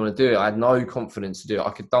 Don't want to do it. I had no confidence to do it.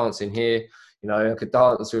 I could dance in here, I could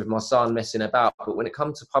dance with my son messing about. But when it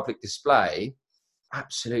comes to public display,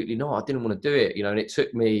 absolutely not. I didn't want to do it, and it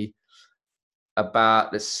took me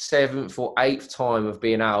about the 7th or 8th time of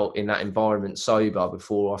being out in that environment sober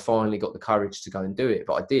before I finally got the courage to go and do it.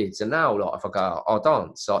 But I did. So now, like, if I go out, I'll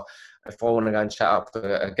dance. So if I want to go and chat up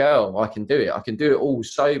a girl, I can do it. I can do it all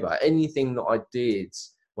sober. Anything that I did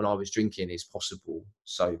when I was drinking is possible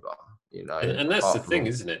sober, And that's the thing,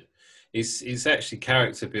 isn't it? It's actually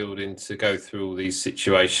character building to go through all these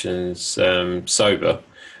situations sober.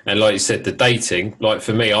 And like you said, the dating, like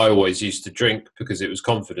for me, I always used to drink because it was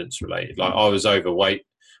confidence related. Like I was overweight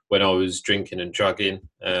when I was drinking and drugging.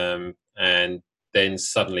 And then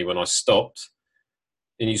suddenly when I stopped,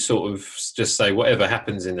 and you sort of just say, whatever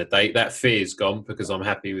happens in the date, that fear's gone because I'm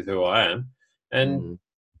happy with who I am. And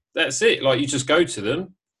that's it. Like you just go to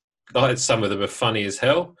them. Like some of them are funny as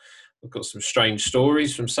hell. I've got some strange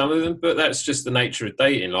stories from some of them, but that's just the nature of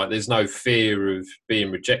dating. Like, there's no fear of being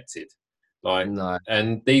rejected. Like, No.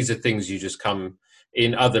 and these are things you just come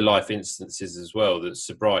in other life instances as well that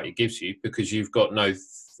sobriety gives you because you've got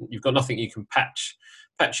nothing you can patch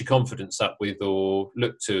your confidence up with or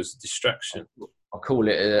look to as a distraction. I call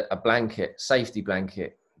it a blanket, safety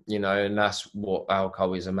blanket. And that's what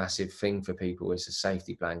alcohol is, a massive thing for people. It's a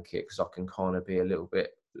safety blanket because I can kind of be a little bit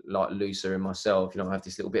like looser in myself. I have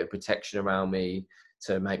this little bit of protection around me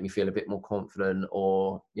to make me feel a bit more confident,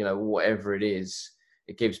 or whatever it is.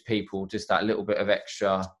 It gives people just that little bit of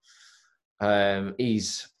extra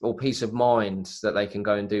ease or peace of mind that they can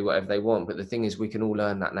go and do whatever they want. But the thing is, we can all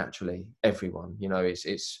learn that naturally. Everyone,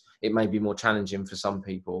 it may be more challenging for some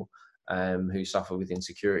people who suffer with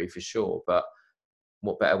insecurity for sure, but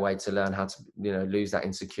what better way to learn how to lose that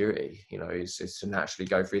insecurity is to naturally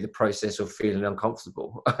go through the process of feeling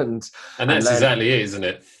uncomfortable and that's exactly it, isn't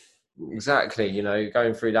it? Exactly.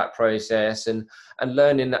 Going through that process and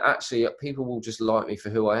learning that actually people will just like me for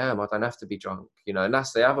who I am. I don't have to be drunk, and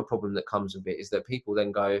that's the other problem that comes with it, is that people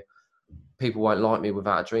then go, people won't like me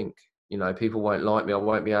without a drink. People won't like me. I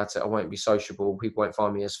won't be sociable. People won't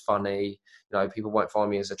find me as funny. People won't find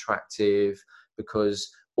me as attractive,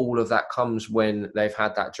 because all of that comes when they've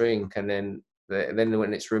had that drink. And then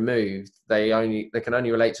when it's removed, they can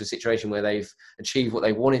only relate to a situation where they've achieved what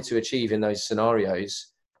they wanted to achieve in those scenarios,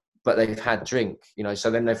 but they've had drink, so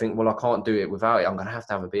then they think, well, I can't do it without it. I'm going to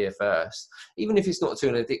have a beer first, even if it's not to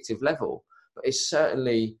an addictive level. But it's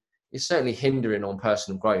certainly hindering on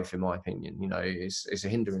personal growth, in my opinion. It's a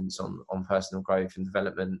hindrance on personal growth and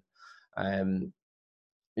development. And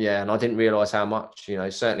I didn't realise how much,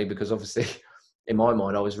 certainly because obviously in my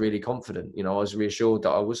mind, I was really confident. I was reassured that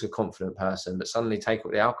I was a confident person, but suddenly take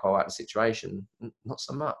the alcohol out of the situation, not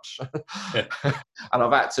so much. Yeah. And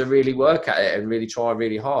I've had to really work at it and really try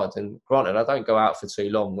really hard. And granted, I don't go out for too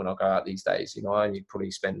long when I go out these days. I only probably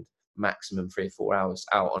spend maximum 3 or 4 hours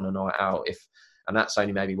out on a night out, and that's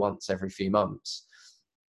only maybe once every few months.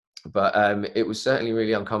 But it was certainly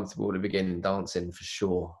really uncomfortable at the beginning, dancing for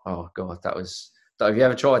sure. Oh God, that was. Have you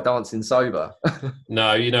ever tried dancing sober?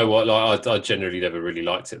 No, you know what? Like, I generally never really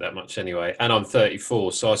liked it that much anyway. And I'm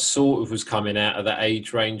 34, so I sort of was coming out of that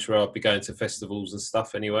age range where I'd be going to festivals and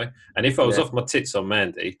stuff anyway. And if I was off my tits on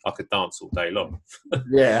Mandy, I could dance all day long.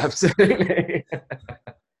 Yeah, absolutely.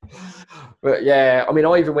 But yeah, I mean,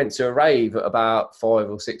 I even went to a rave at about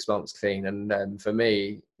 5 or 6 months clean. And for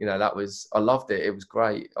me, I loved it. It was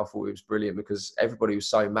great. I thought it was brilliant because everybody was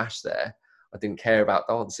so mashed there. I didn't care about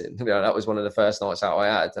dancing. That was one of the first nights out I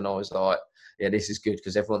had. And I was like, yeah, this is good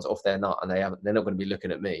because everyone's off their nut and they're not going to be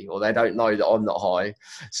looking at me, or they don't know that I'm not high.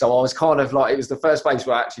 So I was kind of like, it was the first place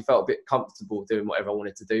where I actually felt a bit comfortable doing whatever I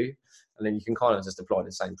wanted to do. And then you can kind of just apply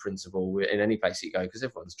the same principle in any place you go, because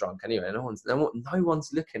everyone's drunk anyway. No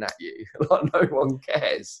one's looking at you. Like, no one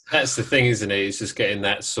cares. That's the thing, isn't it? It's just getting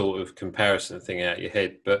that sort of comparison thing out of your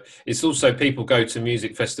head. But it's also, people go to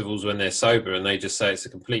music festivals when they're sober and they just say it's a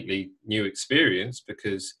completely new experience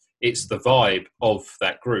because it's the vibe of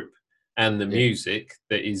that group and the music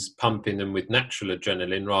that is pumping them with natural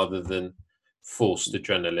adrenaline rather than forced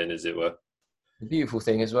adrenaline, as it were. The beautiful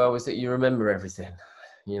thing as well is that you remember everything.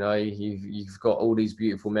 You know, you've got all these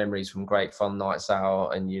beautiful memories from great fun nights out,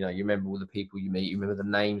 and you remember all the people you meet. You remember the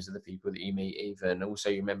names of the people that you meet, even.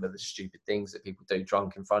 Also, you remember the stupid things that people do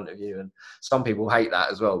drunk in front of you. And some people hate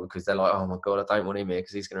that as well because they're like, "Oh my god, I don't want him here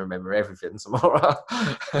because he's going to remember everything tomorrow."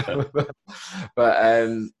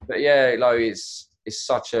 but yeah, like it's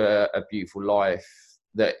such a beautiful life.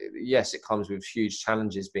 That yes, it comes with huge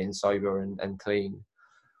challenges being sober and clean.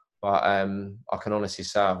 But I can honestly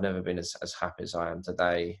say I've never been as happy as I am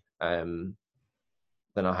today than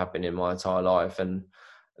I have been in my entire life. And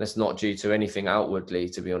it's not due to anything outwardly,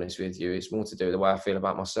 to be honest with you. It's more to do with the way I feel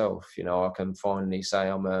about myself. You know, I can finally say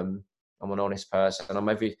I'm an honest person. And I'm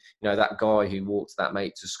that guy who walked that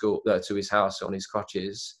mate to school, to his house on his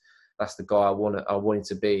crutches. That's the guy I wanted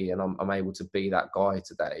to be. And I'm able to be that guy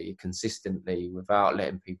today consistently without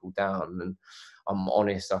letting people down. And I'm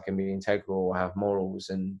honest, I can be integral, I have morals,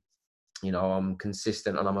 and I'm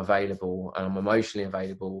consistent and I'm available and I'm emotionally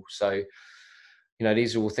available. So,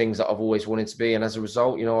 these are all things that I've always wanted to be. And as a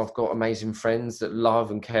result, I've got amazing friends that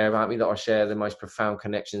love and care about me, that I share the most profound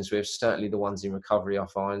connections with, certainly the ones in recovery, I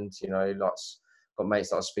find, got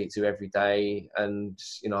mates that I speak to every day. And,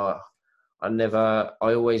 I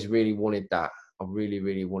always really wanted that. I really,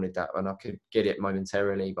 really wanted that, and I could get it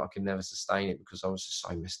momentarily, but I could never sustain it because I was just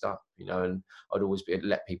so messed up, and I'd always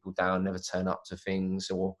let people down, never turn up to things,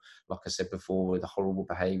 or like I said before, the horrible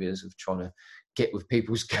behaviours of trying to get with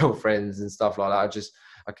people's girlfriends and stuff like that.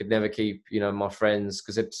 I could never keep, my friends,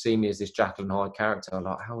 because they'd see me as this Jekyll and Hyde character. I'm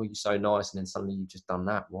like, how are you so nice? And then suddenly you've just done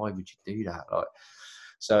that. Why would you do that?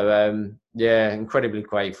 So, incredibly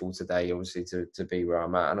grateful today, obviously, to be where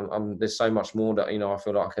I'm at. And there's so much more that, I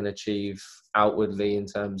feel like I can achieve outwardly in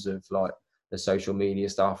terms of like the social media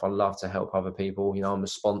stuff. I love to help other people. I'm a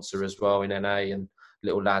sponsor as well in NA, and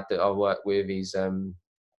little lad that I work with, he's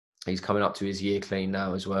coming up to his year clean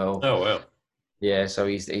now as well. Oh, wow. Yeah, so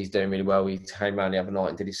he's doing really well. He came around the other night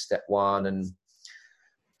and did his step 1. And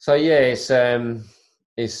so, yeah, it's a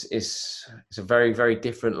very, very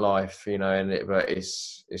different life, but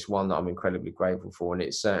it's one that I'm incredibly grateful for, and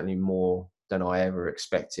it's certainly more than I ever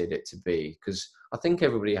expected it to be, because I think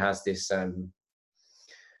everybody has this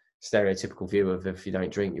stereotypical view of, if you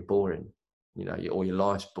don't drink, you're boring, or your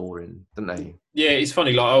life's boring, don't they? Yeah, it's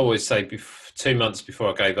funny. Like I always say, 2 months before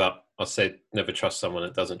I gave up, I said, never trust someone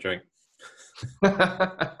that doesn't drink.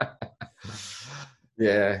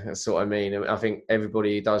 Yeah, that's what I mean. I think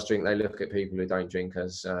everybody who does drink, they look at people who don't drink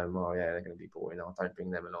as, they're going to be boring. I don't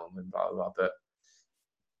bring them along and blah, blah, blah. But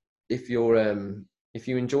if you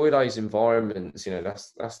enjoy those environments,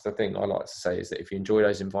 that's the thing I like to say, is that if you enjoy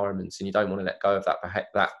those environments and you don't want to let go of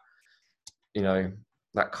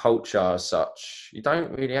that culture as such, you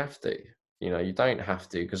don't really have to. You don't have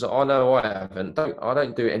to, because I know I haven't. I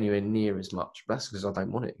don't do it anywhere near as much. That's because I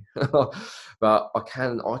don't want to. But I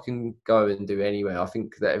can go and do anywhere. I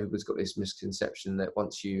think that everybody's got this misconception that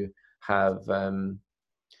once you have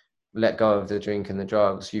let go of the drink and the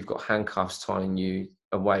drugs, you've got handcuffs tying you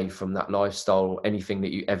away from that lifestyle, anything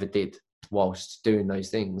that you ever did whilst doing those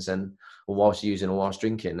things, or whilst using or whilst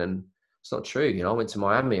drinking. And it's not true. I went to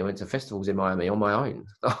Miami. I went to festivals in Miami on my own.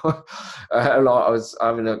 I was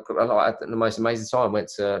having the most amazing time. Went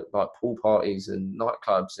to like pool parties and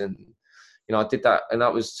nightclubs, and I did that. And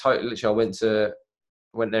that was totally. Literally, I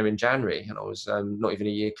went there in January, and I was not even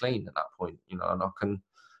a year clean at that point. And I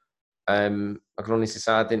can honestly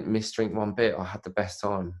say I didn't miss drink one bit. I had the best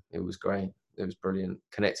time. It was great. It was brilliant,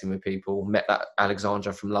 connecting with people. Met that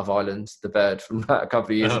Alexandra from Love Island, the bird from that a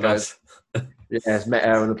couple of years ago. Nice. Yeah, met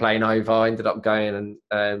her on the plane over. I ended up going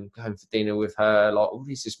and going for dinner with her. Like all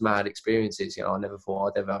these just mad experiences. I never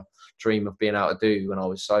thought I'd ever dream of being able to do when I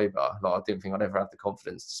was sober. Like I didn't think I'd ever have the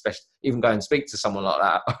confidence, especially even go and speak to someone like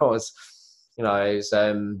that. I was,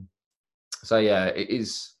 so yeah, it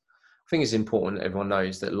is. I think it's important that everyone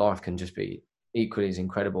knows that life can just be equally as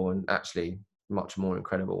incredible, and actually much more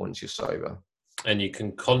incredible once you're sober. And you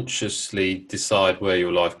can consciously decide where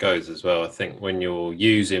your life goes as well. I think when you're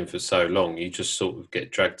using for so long, you just sort of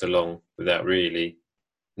get dragged along without really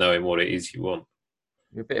knowing what it is you want.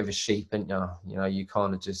 you're a bit of a sheep, aren't you? You know, you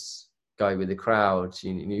kind of just go with the crowd.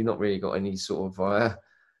 You've not really got any sort of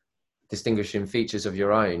distinguishing features of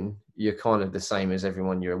your own. You're kind of the same as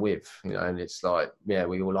everyone you're with, you know. And it's like, yeah,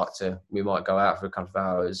 we might go out for a couple of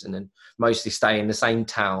hours and then mostly stay in the same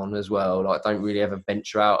town as well. Like, don't really ever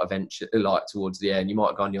venture out like towards the end. You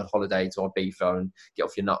might go on your holiday to Ibiza and get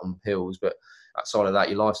off your nut and pills, but outside of that,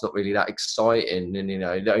 your life's not really that exciting. And, you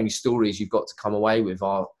know, the only stories you've got to come away with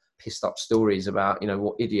are pissed up stories about, you know,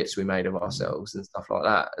 what idiots we made of ourselves and stuff like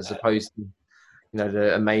that, as opposed to, you know,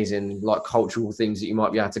 the amazing like cultural things that you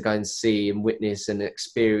might be able to go and see and witness and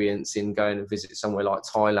experience in going and visit somewhere like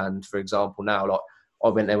Thailand, for example. Now, like, I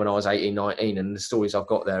went there when I was 18, 19, and the stories I've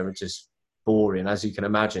got there are just boring, as you can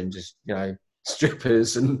imagine. Just, you know,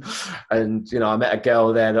 strippers and you know, I met a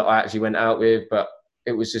girl there that I actually went out with, but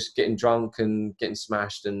it was just getting drunk and getting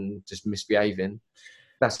smashed and just misbehaving.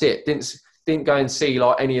 That's it. Didn't go and see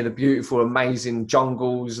like any of the beautiful, amazing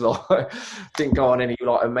jungles. Like, didn't go on any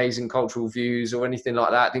like amazing cultural views or anything like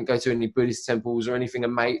that. Didn't go to any Buddhist temples or anything.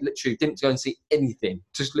 Literally didn't go and see anything.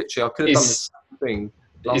 Just literally, I could have done the same thing.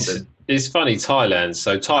 London. It's funny, Thailand.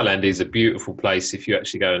 So Thailand is a beautiful place if you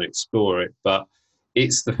actually go and explore it, but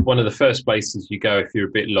it's one of the first places you go if you're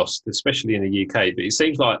a bit lost, especially in the UK. But it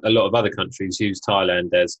seems like a lot of other countries use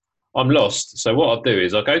Thailand as, I'm lost. So what I'll do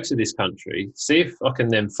is I'll go to this country, see if I can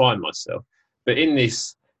then find myself. But in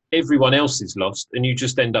this, everyone else is lost, and you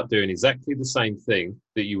just end up doing exactly the same thing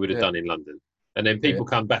that you would have done in London. And then people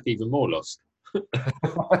come back even more lost.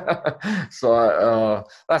 So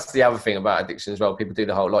that's the other thing about addiction as well. People do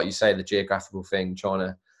the whole, like you say, the geographical thing,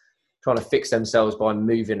 trying to fix themselves by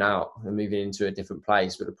moving out and moving into a different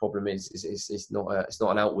place. But the problem is it's not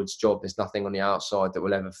an outwards job. There's nothing on the outside that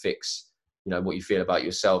will ever fix, you know, what you feel about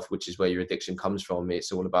yourself, which is where your addiction comes from.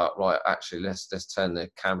 It's all about, right, actually, let's turn the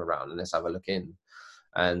camera around and let's have a look in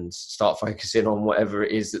and start focusing on whatever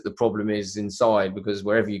it is that the problem is inside, because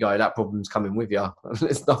wherever you go, that problem's coming with you.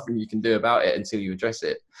 There's nothing you can do about it until you address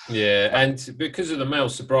it. Yeah, and because of the male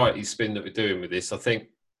sobriety spin that we're doing with this, I think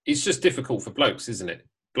it's just difficult for blokes, isn't it?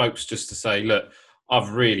 Blokes just to say, look,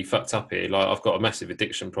 I've really fucked up here. Like, I've got a massive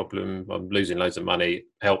addiction problem. I'm losing loads of money.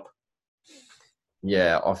 Help.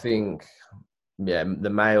 Yeah, I think, yeah,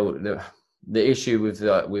 the issue with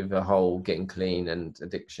the whole getting clean and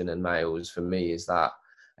addiction and males for me is that,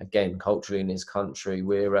 again, culturally in this country,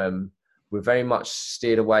 we're very much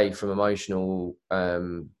steered away from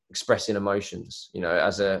expressing emotions. You know,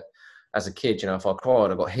 as a kid, you know, if I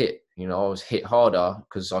cried, I got hit. You know, I was hit harder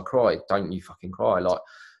because I cried. Don't you fucking cry. Like,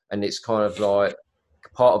 and it's kind of like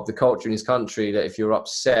part of the culture in this country that if you're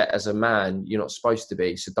upset as a man, you're not supposed to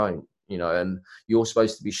be, so don't, you know, and you're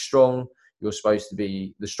supposed to be strong. You're supposed to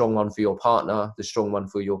be the strong one for your partner, the strong one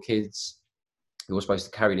for your kids. You're supposed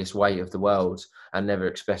to carry this weight of the world and never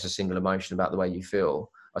express a single emotion about the way you feel.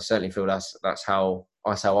 I certainly feel that's how I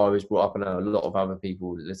was brought up, and a lot of other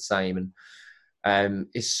people the same. And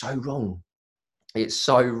it's so wrong. It's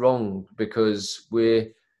so wrong because we're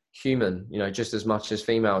human, you know, just as much as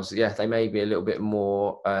females. Yeah, they may be a little bit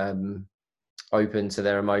more open to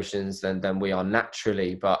their emotions than we are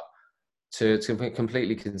naturally, but to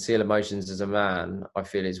completely conceal emotions as a man, I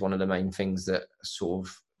feel, is one of the main things that sort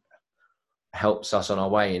of helps us on our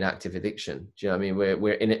way in active addiction. Do you know what I mean?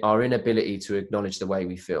 We're in our inability to acknowledge the way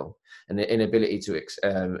we feel, and the inability to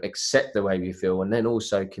accept the way we feel, and then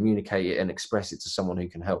also communicate it and express it to someone who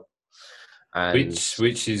can help. And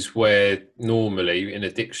which is where normally in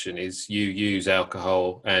addiction is you use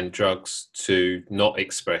alcohol and drugs to not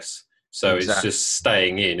express. So It's just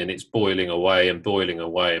staying in, and it's boiling away and boiling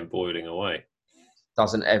away and boiling away.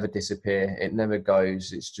 Doesn't ever disappear. It never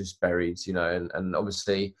goes. It's just buried, you know. And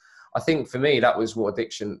obviously, I think for me, that was where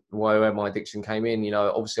my addiction came in. You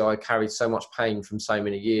know, obviously I carried so much pain from so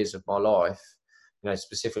many years of my life, you know,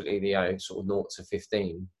 specifically the sort of 0 to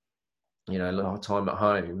 15, you know, a lot of time at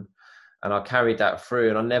home. And I carried that through,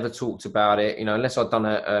 and I never talked about it, you know, unless I'd done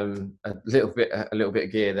a little bit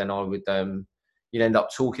of gear, then I would, you'd end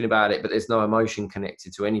up talking about it, but there's no emotion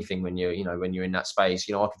connected to anything when you're in that space.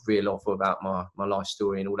 You know, I could reel off about my life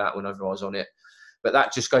story and all that whenever I was on it. But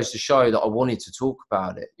that just goes to show that I wanted to talk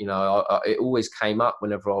about it. You know, it always came up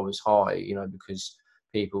whenever I was high, you know, because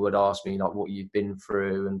people would ask me like what you've been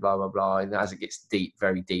through and blah, blah, blah. And as it gets deep,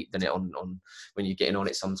 very deep, then on when you're getting on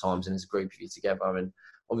it sometimes and there's a group of you together, and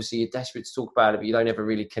obviously you're desperate to talk about it, but you don't ever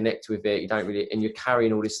really connect with it. You don't really, and you're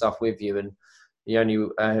carrying all this stuff with you. And the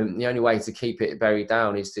only way to keep it buried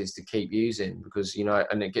down is to keep using, because, you know,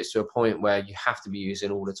 and it gets to a point where you have to be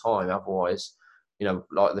using all the time. Otherwise, you know,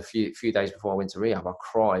 like the few days before I went to rehab, I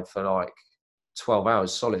cried for like 12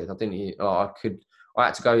 hours solid. I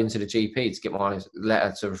had to go into the GP to get my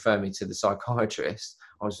letter to refer me to the psychiatrist.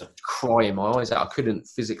 I was crying my eyes out. I couldn't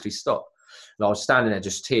physically stop. And I was standing there,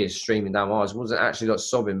 just tears streaming down my eyes. I wasn't actually like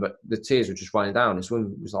sobbing, but the tears were just running down. This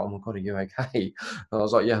woman was like, "Oh my God, are you okay?" And I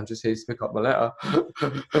was like, "Yeah, I'm just here to pick up my letter."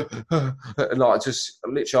 And like, just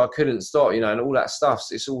literally, I couldn't stop, you know, and all that stuff.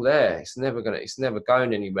 It's all there. It's never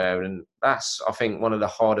going anywhere. And that's, I think, one of the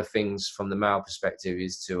harder things from the male perspective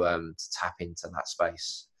is to tap into that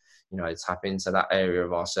space, you know, tap into that area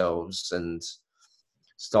of ourselves and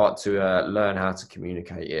start to learn how to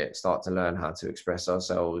communicate it, start to learn how to express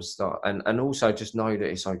ourselves, and also just know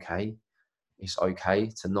that it's okay. It's okay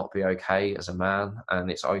to not be okay as a man,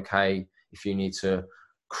 and it's okay if you need to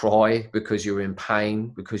cry because you're in pain,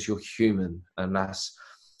 because you're human. And that's,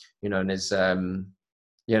 you know, and there's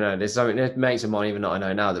something, there's mates of mine even that I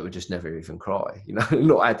know now that would just never even cry, you know,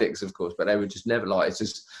 not addicts of course, but they would just never, like,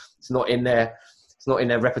 it's not in their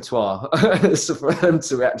repertoire for them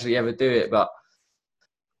to actually ever do it. But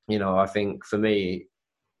you know, I think for me,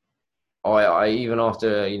 I even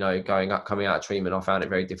after, you know, coming out of treatment, I found it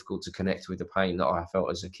very difficult to connect with the pain that I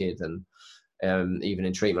felt as a kid. And even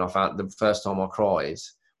in treatment, I found the first time I cried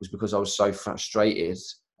was because I was so frustrated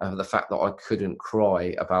of the fact that I couldn't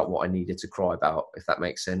cry about what I needed to cry about, if that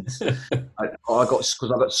makes sense. I got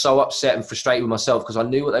so upset and frustrated with myself because I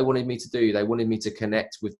knew what they wanted me to do. They wanted me to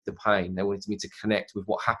connect with the pain. They wanted me to connect with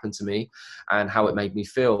what happened to me and how it made me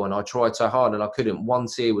feel. And I tried so hard and I couldn't. One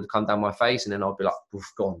tear would come down my face and then I'd be like,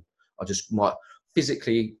 "Oof, gone."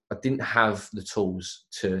 Physically, I didn't have the tools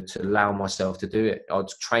to allow myself to do it. I'd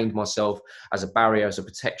trained myself as a barrier, as a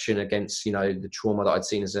protection against, you know, the trauma that I'd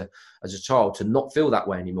seen as a child, to not feel that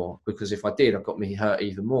way anymore. Because if I did, it got me hurt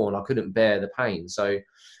even more and I couldn't bear the pain. So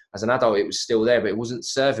as an adult, it was still there, but it wasn't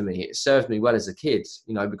serving me. It served me well as a kid,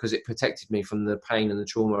 you know, because it protected me from the pain and the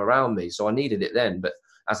trauma around me. So I needed it then. But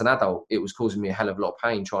as an adult, it was causing me a hell of a lot of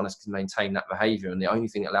pain trying to maintain that behavior. And the only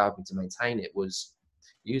thing that allowed me to maintain it was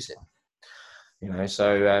using. You know,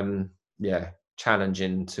 so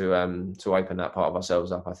challenging to open that part of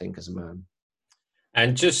ourselves up, I think, as a man.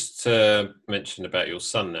 And just to mention about your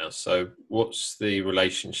son now, so what's the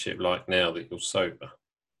relationship like now that you're sober?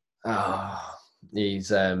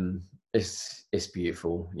 He's it's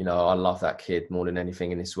beautiful. You know, I love that kid more than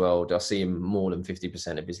anything in this world. I see him more than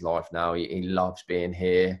 50% of his life now. He loves being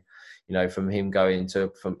here. You know, from him going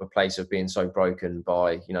from a place of being so broken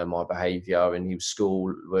by, you know, my behaviour, and his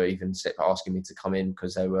school were even asking me to come in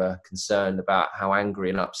because they were concerned about how angry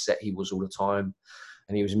and upset he was all the time,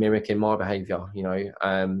 and he was mimicking my behaviour, you know.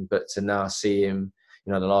 But to now see him,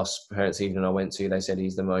 you know, the last parents' evening I went to, they said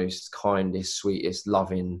he's the most kindest, sweetest,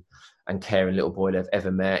 loving and caring little boy they've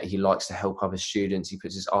ever met. He likes to help other students. He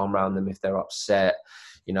puts his arm around them if they're upset.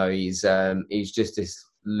 You know, he's just this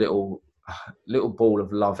little ball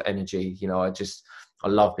of love energy. You know, I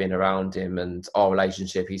love being around him and our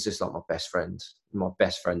relationship. He's just like my best friend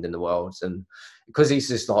in the world. And because he's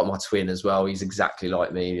just like my twin as well, he's exactly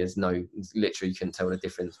like me. Literally you couldn't tell the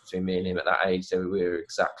difference between me and him at that age. So we were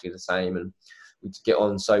exactly the same and we get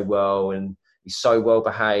on so well, and he's so well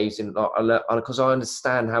behaved. And because I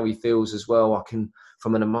understand how he feels as well, I can,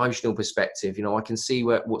 from an emotional perspective, you know, I can see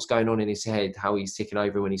what's going on in his head, how he's ticking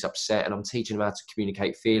over when he's upset, and I'm teaching him how to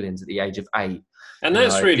communicate feelings at the age of 8. And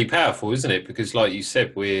that's really powerful, isn't it? Because, like you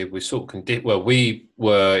said, we're sort of we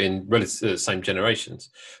were in relatively the same generations,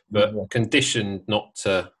 but conditioned not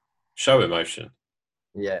to show emotion.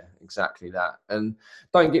 Yeah, exactly that. And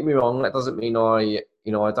don't get me wrong, that doesn't mean I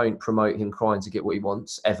don't promote him crying to get what he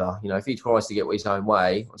wants ever. You know, if he tries to get what his own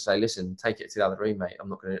way, I'll say, "Listen, take it to the other room, mate. I'm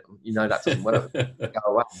not going to, you know, that doesn't work. Go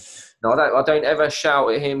away." No, I don't ever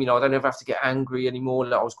shout at him. You know, I don't ever have to get angry anymore.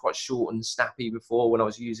 Like, I was quite short and snappy before when I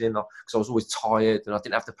was using, because I was always tired and I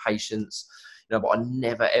didn't have the patience. You know, but I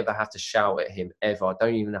never ever have to shout at him ever. I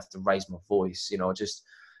don't even have to raise my voice. You know,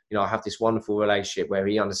 I have this wonderful relationship where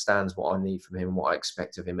he understands what I need from him and what I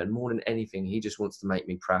expect of him. And more than anything, he just wants to make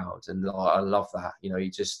me proud. And I love that. You know,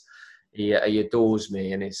 he adores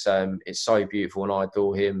me, and it's so beautiful, and I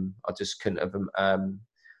adore him. I just couldn't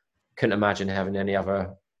imagine having any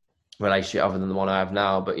other relationship other than the one I have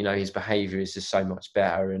now. But, you know, his behaviour is just so much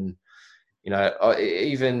better. And, you know,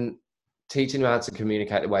 even teaching him how to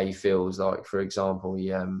communicate the way he feels. Like, for example,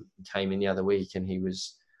 he came in the other week and he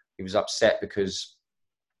was upset because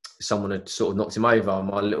someone had sort of knocked him over.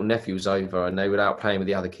 My little nephew was over and they were out playing with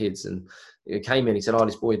the other kids, and he came in, he said, "Oh,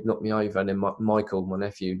 this boy knocked me over." And then Michael, my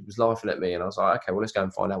nephew, was laughing at me, and I was like, "Okay, well, let's go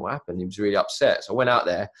and find out what happened." He was really upset. So I went out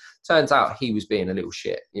there. Turns out he was being a little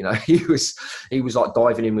shit. You know, he was like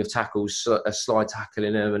diving in with tackles, slide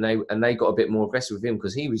tackling him, and they got a bit more aggressive with him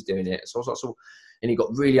because he was doing it. So I was like, and he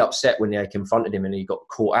got really upset when they confronted him and he got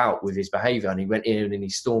caught out with his behaviour, and he went in and he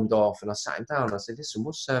stormed off, and I sat him down and I said,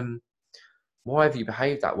 "Listen, why have you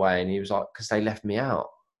behaved that way? And he was like, because they left me out.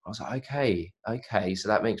 I was like, okay, so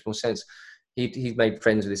that makes more sense. He'd made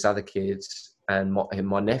friends with this other kid, and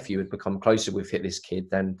my nephew had become closer with this kid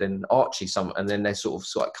than Archie. And then they sort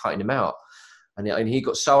of cutting him out. And he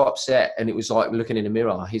got so upset, and it was like looking in the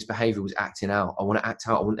mirror. His behaviour was acting out. I want to act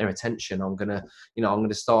out. I want their attention. I'm gonna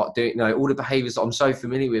start doing, all the behaviours that I'm so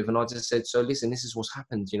familiar with. And I just said, so listen, this is what's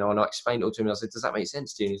happened, and I explained it all to him. I said, does that make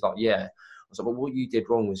sense to you? And he's like, yeah. I was like, well, what you did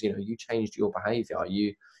wrong was, you changed your behaviour.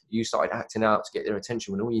 You started acting out to get their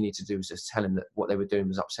attention, when all you need to do was just tell them that what they were doing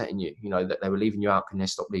was upsetting you. That they were leaving you out. Can they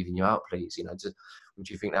stop leaving you out, please? Would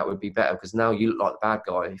you think that would be better? Because now you look like the bad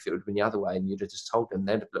guy. If it would have been the other way and you'd have just told them,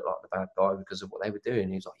 they'd have looked like the bad guy because of what they were doing.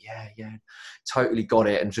 And he was like, yeah, totally got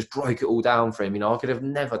it, and just broke it all down for him. I could have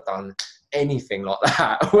never done anything like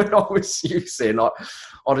that when I was using. I'd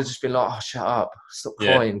have just been like, oh, shut up, stop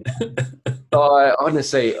crying.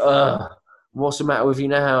 Honestly, what's the matter with you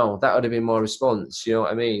now? That would have been my response. You know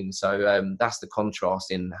what I mean? So that's the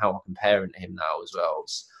contrast in how I can parent him now as well.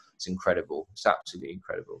 It's incredible. It's absolutely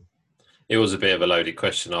incredible. It was a bit of a loaded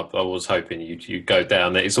question. I was hoping you'd go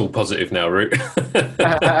down there. It's all positive now, Root.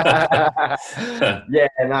 Yeah,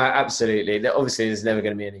 no, absolutely. Obviously, there's never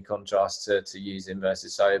going to be any contrast to using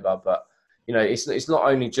versus sober, but it's not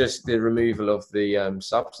only just the removal of the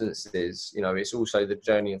substances. It's also the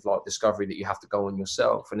journey of discovery that you have to go on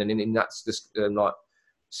yourself, and then in that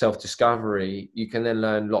self-discovery, you can then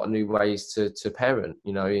learn a lot of new ways to parent,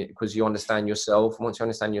 because you understand yourself. And once you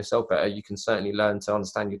understand yourself better, you can certainly learn to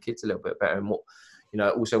understand your kids a little bit better. And what,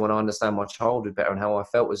 also when I understand my childhood better and how I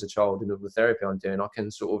felt as a child and the therapy I'm doing, I can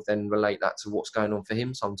sort of then relate that to what's going on for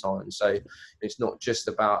him sometimes. So it's not just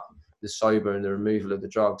about the sober and the removal of the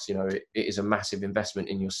drugs. It is a massive investment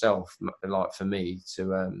in yourself, for me,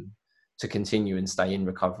 to continue and stay in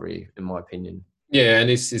recovery, in my opinion. Yeah, and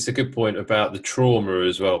it's a good point about the trauma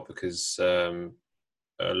as well, because a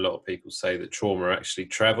lot of people say that trauma actually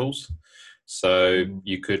travels. So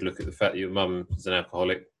you could look at the fact that your mum is an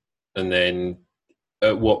alcoholic, and then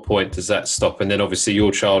at what point does that stop? And then obviously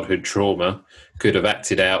your childhood trauma could have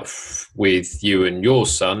acted out with you and your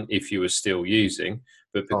son if you were still using.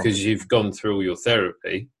 But because you've gone through all your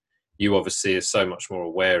therapy, you obviously are so much more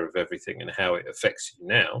aware of everything and how it affects you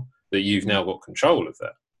now, that you've now got control of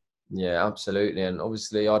that. Yeah, absolutely. And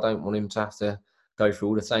obviously I don't want him to have to go through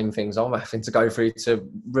all the same things I'm having to go through to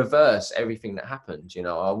reverse everything that happened.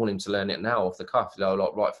 I want him to learn it now off the cuff,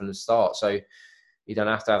 right from the start. So you don't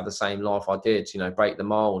have to have the same life I did, break the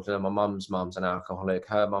mold. My mum's an alcoholic,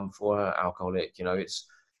 her mum before her alcoholic.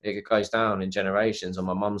 It goes down in generations on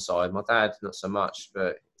my mum's side. My dad, not so much,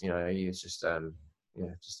 but he was just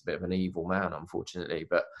just a bit of an evil man, unfortunately.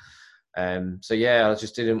 But so yeah, I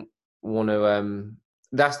just didn't want to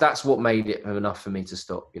that's what made it enough for me to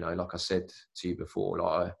stop. Like I said to you before,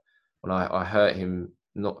 when I hurt him,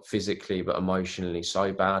 not physically but emotionally,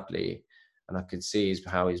 so badly, and I could see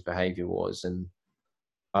how his behaviour was, and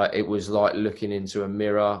it was like looking into a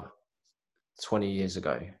mirror 20 years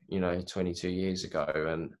ago, 22 years ago,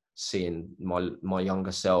 and seeing my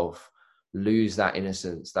younger self lose that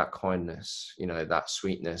innocence, that kindness, that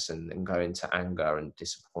sweetness, and go into anger and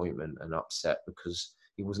disappointment and upset because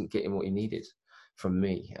he wasn't getting what he needed from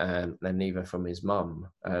me, and neither from his mum.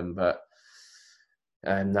 But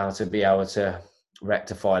now to be able to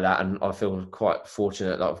rectify that, and I feel quite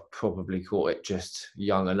fortunate that I've probably caught it just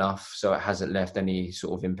young enough so it hasn't left any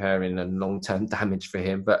sort of impairing and long-term damage for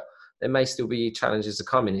him. But there may still be challenges to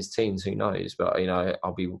come in his teens, who knows? But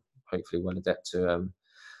I'll be hopefully well adept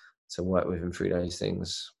to work with him through those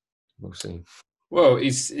things. We'll see. Well,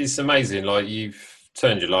 it's amazing. You've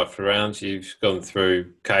turned your life around. You've gone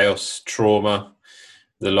through chaos, trauma,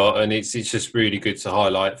 the lot, and it's just really good to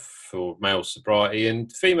highlight for male sobriety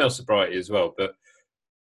and female sobriety as well. But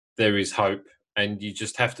there is hope, and you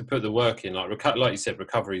just have to put the work in. Like you said,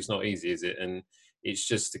 recovery is not easy, is it? And it's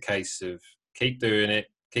just a case of keep doing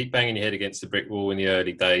it, keep banging your head against the brick wall in the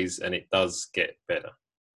early days, and it does get better.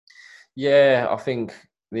 Yeah, I think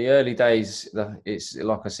the early days, it's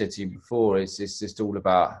like I said to you before, it's just all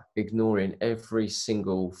about ignoring every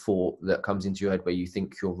single thought that comes into your head where you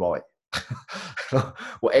think you're right.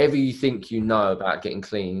 Whatever you think about getting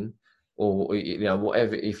clean, or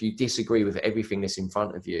whatever, if you disagree with everything that's in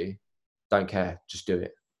front of you, don't care, just do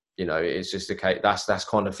it. It's just a case. That's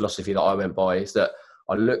kind of philosophy that I went by, is that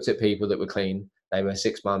I looked at people that were clean. They were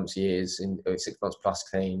 6 months, 6 months plus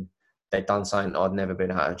clean. They'd done something I'd never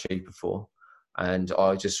been able to achieve before, and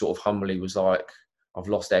I just sort of humbly was like, I've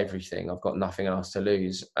lost everything, I've got nothing else to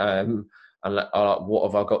lose, and what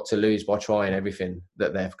have I got to lose by trying everything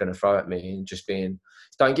that they're going to throw at me? And just being,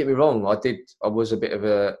 don't get me wrong, I was a bit of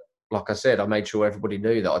a like I said, I made sure everybody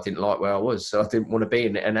knew that I didn't like where I was. So I didn't want to be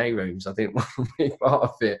in the NA rooms. I didn't want to be part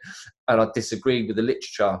of it. And I disagreed with the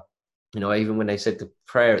literature. Even when they said the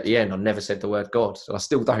prayer at the end, I never said the word God. So I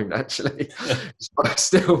still don't actually. I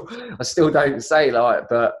still don't say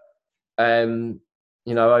but over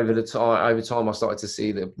time I started to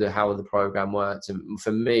see the how the program worked. And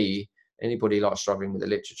for me, anybody like struggling with the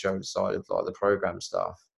literature side of like the program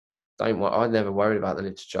stuff, I never worried about the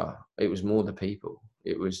literature. It was more the people.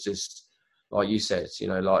 It was just like you said,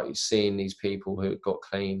 like seeing these people who got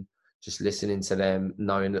clean, just listening to them,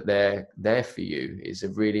 knowing that they're there for you is a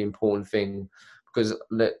really important thing, because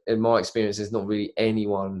in my experience, there's not really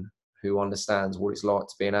anyone who understands what it's like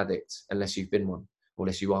to be an addict unless you've been one, or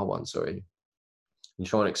unless you are one, sorry. You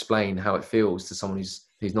try and explain how it feels to someone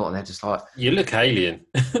who's not, and they're just like, you look alien.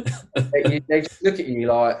 they just look at you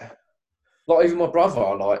like even my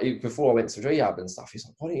brother, like before I went to rehab and stuff, he's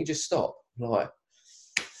like, why don't you just stop? I'm like,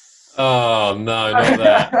 oh no, not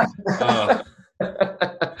that. Oh.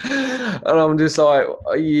 And I'm just like,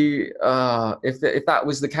 are you? If that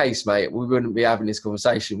was the case, mate, we wouldn't be having this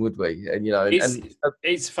conversation, would we? And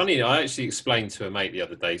it's funny. I actually explained to a mate the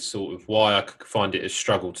other day sort of why I could find it a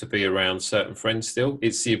struggle to be around certain friends still.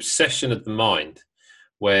 It's the obsession of the mind,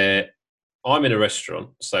 where I'm in a restaurant,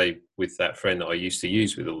 say with that friend that I used to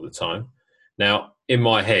use with all the time. Now, in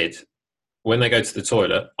my head, when they go to the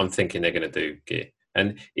toilet, I'm thinking they're going to do gear.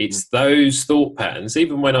 And it's those thought patterns,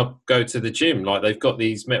 even when I go to the gym, like they've got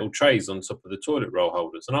these metal trays on top of the toilet roll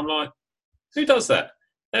holders. And I'm like, who does that?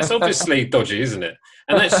 That's obviously dodgy, isn't it?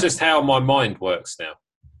 And that's just how my mind works now.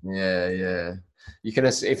 Yeah. You can,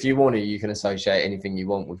 if you want to, you can associate anything you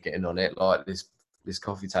want with getting on it, like this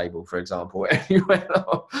coffee table, for example. Anywhere,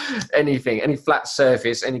 anything, any flat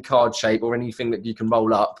surface, any card shape, or anything that you can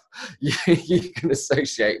roll up, you can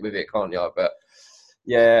associate with it, can't you? But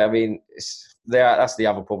yeah, I mean, that's the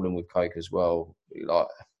other problem with coke as well. Like,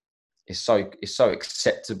 it's so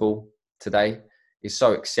acceptable today. It's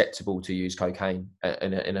so acceptable to use cocaine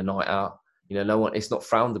in a night out. No one. It's not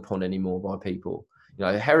frowned upon anymore by people.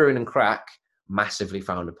 Heroin and crack, massively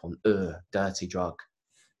frowned upon. Dirty drug,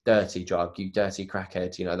 you dirty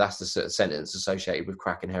crackhead. That's the sort of sentence associated with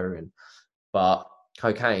crack and heroin. But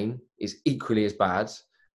cocaine is equally as bad,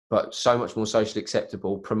 but so much more socially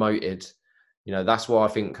acceptable, promoted. That's why I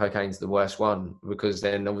think cocaine's the worst one, because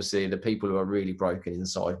then obviously the people who are really broken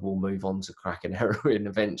inside will move on to crack and heroin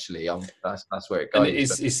eventually. That's where it goes. And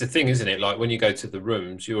it's the thing, isn't it? Like when you go to the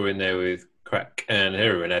rooms, you're in there with crack and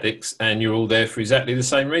heroin addicts, and you're all there for exactly the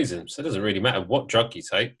same reason. So it doesn't really matter what drug you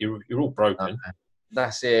take. You're all broken.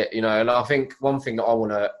 That's it. And I think one thing that I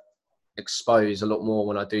want to expose a lot more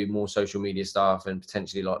when I do more social media stuff, and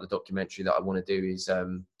potentially like the documentary that I want to do,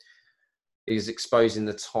 is exposing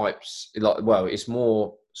the types. It's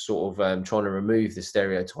more sort of trying to remove the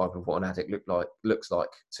stereotype of what an addict looks like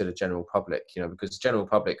to the general public. Because the general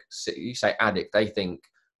public, you say addict, they think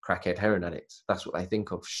crackhead, heroin addict. That's what they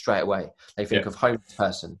think of straight away. They think of homeless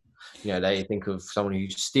person. They think of someone who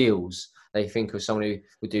steals. They think of someone who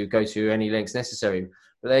would go to any lengths necessary.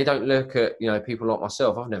 But they don't look at people like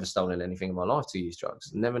myself. I've never stolen anything in my life to use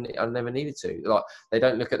drugs. I never needed to. Like, they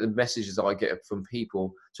don't look at the messages that I get from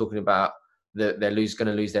people talking about that they're going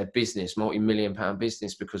to lose their business, multi-million-pound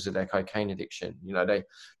business, because of their cocaine addiction.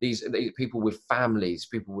 These people with families,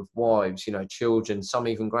 people with wives, children, some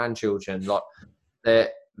even grandchildren, like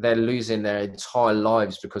they're losing their entire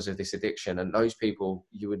lives because of this addiction. And those people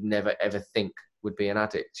you would never ever think would be an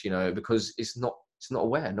addict, because it's not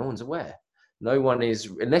aware. No one's aware. No one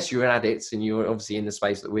is, unless you're an addict and you're obviously in the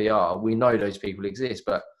space that we are. We know those people exist,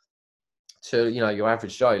 but to your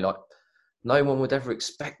average Joe, like, no one would ever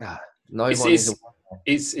expect that.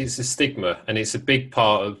 It's a stigma, and it's a big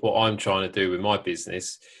part of what I'm trying to do with my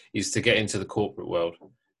business, is to get into the corporate world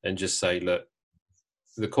and just say, look,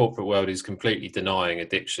 the corporate world is completely denying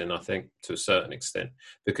addiction, I think, to a certain extent,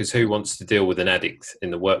 because who wants to deal with an addict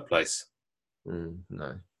in the workplace?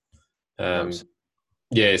 No.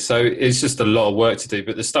 Yeah, so it's just a lot of work to do,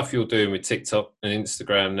 but the stuff you're doing with TikTok and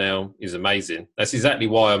Instagram now is amazing. That's exactly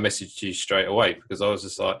why I messaged you straight away, because I was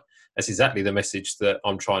just like, that's exactly the message that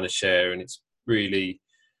I'm trying to share. And it's really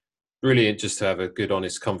brilliant just to have a good,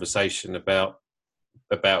 honest conversation about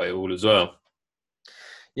it all as well.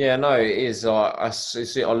 Yeah, no, it is. I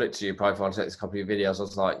looked at your profile and checked a couple of your videos. I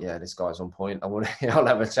was like, yeah, this guy's on point. I'll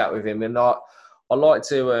have a chat with him. And I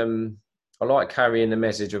like carrying the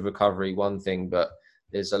message of recovery, one thing, but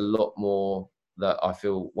there's a lot more that I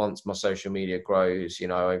feel once my social media grows,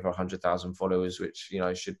 over 100,000 followers, which,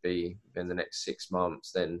 should be in the next 6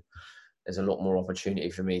 months, then there's a lot more opportunity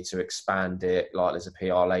for me to expand it. Like there's a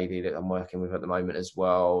PR lady that I'm working with at the moment as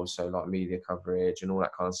well. So like media coverage and all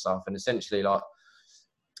that kind of stuff. And essentially, like,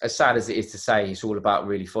 as sad as it is to say, it's all about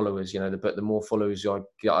really followers, but the more followers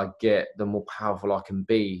I get, the more powerful I can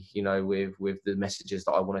be, with the messages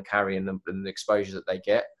that I want to carry and the exposure that they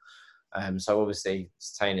get. So obviously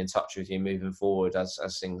staying in touch with you moving forward as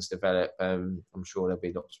things develop. I'm sure there'll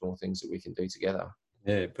be lots more things that we can do together.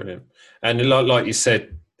 Yeah, brilliant. And like you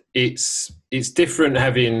said, it's different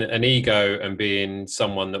having an ego and being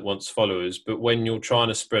someone that wants followers, but when you're trying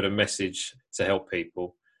to spread a message to help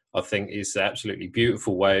people, I think it's an absolutely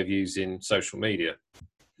beautiful way of using social media.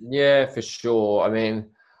 Yeah, for sure. I mean,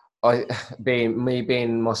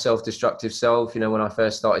 being my self-destructive self, when I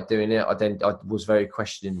first started doing it, I was very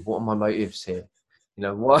questioning, what are my motives here?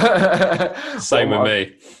 What? Same with me.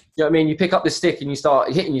 You know what I mean? You pick up the stick and you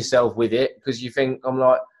start hitting yourself with it because you think,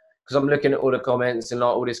 because I'm looking at all the comments and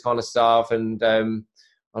like all this kind of stuff, and I'm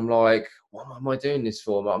like, what am I doing this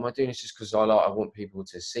for? Am I doing this just because I want people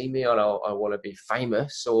to see me, or I want to be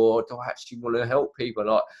famous, or do I actually want to help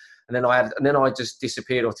people? And then I just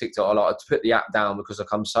disappeared off TikTok. I put the app down because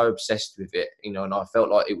I'm so obsessed with it, and I felt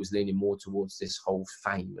like it was leaning more towards this whole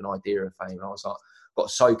fame, an idea of fame. And I was like, got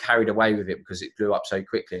so carried away with it because it blew up so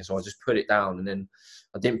quickly. So I just put it down, and then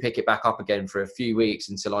I didn't pick it back up again for a few weeks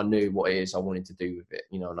until I knew what it is I wanted to do with it,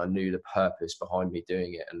 and I knew the purpose behind me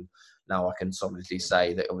doing it. And now I can solidly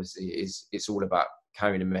say that obviously it's all about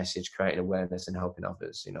carrying a message, creating awareness, and helping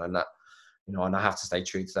others, and that, and I have to stay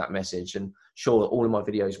true to that message. And sure, all of my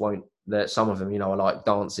videos won't, that some of them, I like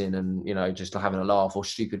dancing and, just having a laugh or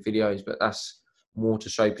stupid videos, but that's more to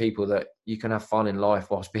show people that you can have fun in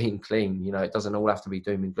life whilst being clean. It doesn't all have to be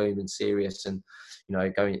doom and gloom and serious, and,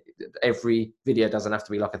 every video doesn't have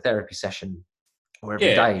to be like a therapy session or every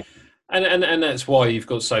day. And that's why you've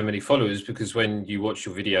got so many followers, because when you watch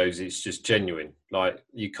your videos, it's just genuine. Like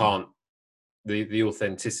you can't, the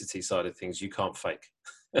authenticity side of things, you can't fake.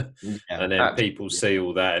 And then people see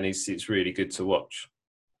all that, and it's really good to watch.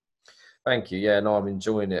 Thank you. Yeah, no, I'm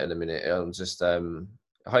enjoying it at the minute. I'm just I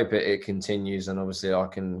hope it continues, and obviously I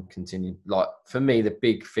can continue. Like for me, the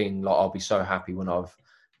big thing, like I'll be so happy when I've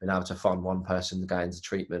been able to fund one person to go into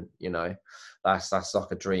treatment. That's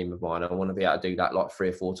like a dream of mine. I want to be able to do that like 3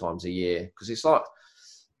 or 4 times a year, because it's like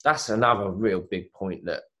that's another real big point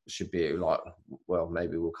that should be like, well,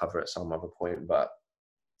 maybe we'll cover at some other point, but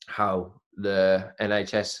how the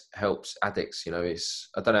NHS helps addicts, it's,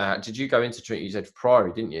 I don't know, did you go into treatment? You said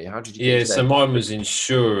Priory, didn't you? How did you? Yeah, so mine was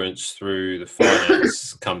insurance through the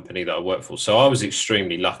finance company that I work for. So I was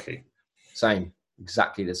extremely lucky. Same,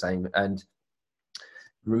 exactly the same. And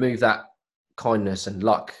remove that kindness and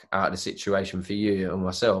luck out of the situation for you and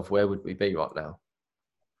myself, where would we be right now?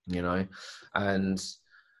 And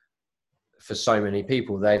for so many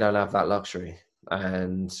people, they don't have that luxury.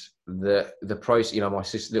 And the process, my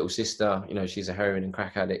little sister, she's a heroin and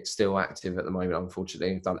crack addict, still active at the moment.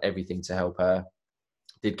 Unfortunately, I've done everything to help her.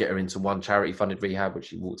 Did get her into one charity funded rehab, which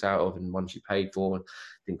she walked out of, and one she paid for, and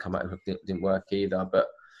didn't come out, didn't work either. But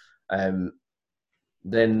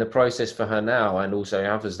then the process for her now, and also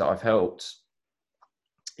others that I've helped,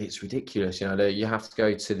 it's ridiculous. You have to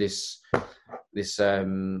go to this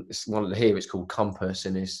it's one here, it's called Compass,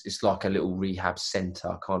 and it's like a little rehab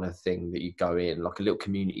center kind of thing that you go in, like a little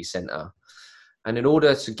community center. And in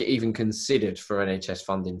order to get even considered for NHS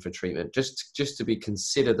funding for treatment, just to be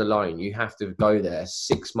considered alone, you have to go there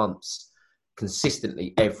 6 months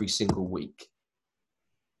consistently every single week.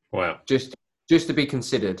 Wow. Just to be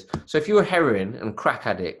considered. So if you're a heroin and crack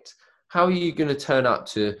addict, how are you going to turn up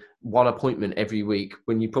to one appointment every week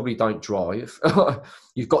when you probably don't drive?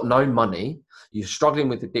 You've got no money. You're struggling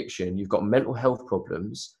with addiction. You've got mental health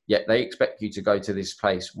problems. Yet they expect you to go to this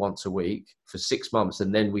place once a week for 6 months,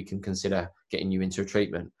 and then we can consider getting you into a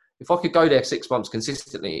treatment. If I could go there 6 months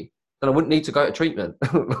consistently, then I wouldn't need to go to treatment.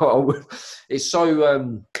 It's so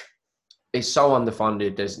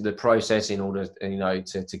underfunded. There's the process in order,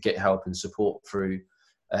 to get help and support through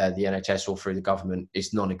the NHS or through the government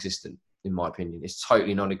is non-existent, in my opinion. It's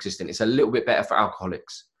totally non-existent. It's a little bit better for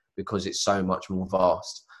alcoholics because it's so much more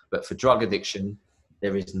vast. But for drug addiction,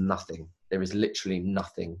 there is nothing. There is literally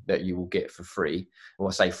nothing that you will get for free. Well,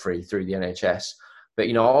 I say free through the NHS. But,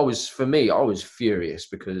 I was furious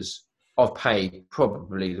because I've paid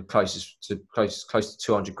probably the close to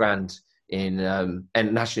 200 grand in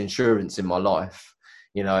national insurance in my life,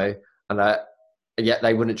 and yet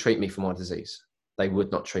they wouldn't treat me for my disease. They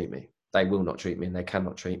would not treat me. They will not treat me, and they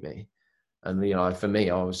cannot treat me. And, for me,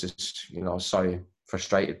 I was just, I was so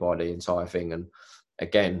frustrated by the entire thing. And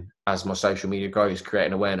again, as my social media grows,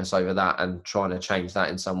 creating awareness over that and trying to change that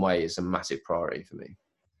in some way is a massive priority for me.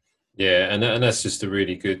 Yeah, and that's just a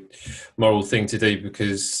really good moral thing to do,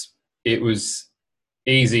 because it was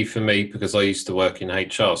easy for me because I used to work in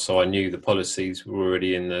HR, so I knew the policies were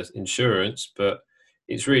already in the insurance. But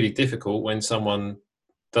it's really difficult when someone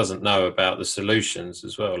doesn't know about the solutions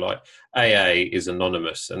as well. Like AA is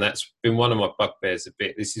anonymous, and that's been one of my bugbears a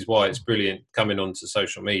bit. This is why it's brilliant coming onto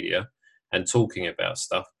social media and talking about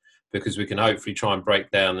stuff, because we can hopefully try and break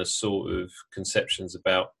down the sort of conceptions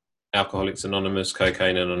about Alcoholics Anonymous,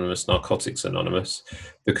 Cocaine Anonymous, Narcotics Anonymous,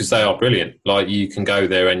 because they are brilliant. Like, you can go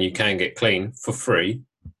there and you can get clean for free.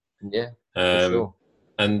 Yeah, for sure.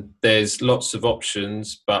 And there's lots of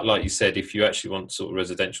options, but like you said, if you actually want sort of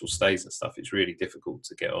residential stays and stuff, it's really difficult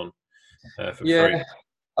to get on for free.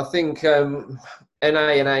 I think NA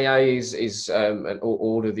and AA and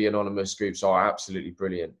all of the anonymous groups are absolutely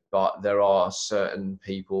brilliant, but there are certain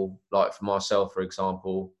people, like for myself, for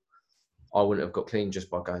example, I wouldn't have got clean just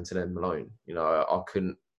by going to them alone. You know, I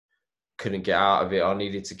couldn't get out of it. I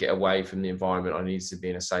needed to get away from the environment. I needed to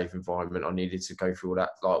be in a safe environment. I needed to go through all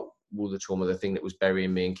that, like all the trauma, the thing that was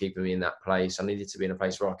burying me and keeping me in that place. I needed to be in a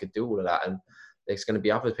place where I could do all of that. And there's going to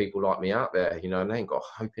be other people like me out there, you know, and they ain't got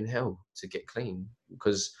hope in hell to get clean,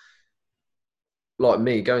 because like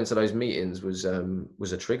me, going to those meetings was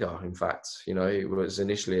a trigger. In fact, you know, it was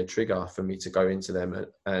initially a trigger for me to go into them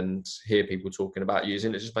and hear people talking about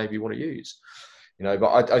using it. Just maybe you want to use, you know.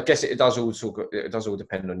 But I guess it does all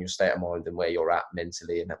depend on your state of mind and where you're at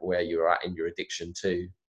mentally and where you're at in your addiction too.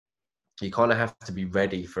 You kind of have to be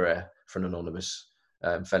ready for an anonymous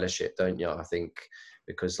fellowship, don't you? I think,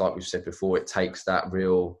 because like we've said before, it takes that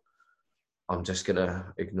real, I'm just going to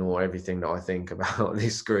ignore everything that I think about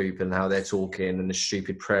this group and how they're talking and the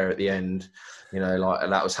stupid prayer at the end, you know, like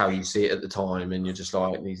that was how you see it at the time. And you're just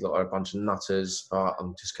like, these lot are a bunch of nutters, but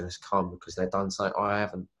I'm just going to come because they've done something I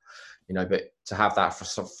haven't, you know. But to have that for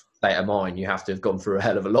some state of mind, you have to have gone through a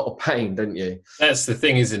hell of a lot of pain, don't you? That's the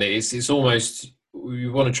thing, isn't it? It's almost,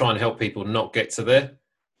 you want to try and help people not get to there.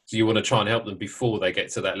 So you want to try and help them before they get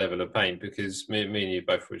to that level of pain, because me and you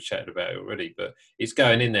both were chatting about it already, but it's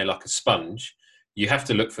going in there like a sponge. You have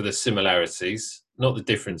to look for the similarities, not the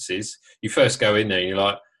differences. You first go in there and you're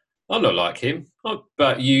like, I'm not like him.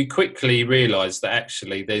 But you quickly realise that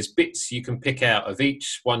actually there's bits you can pick out of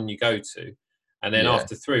each one you go to. And then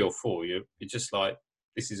after 3 or 4, you're just like,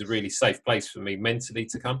 this is a really safe place for me mentally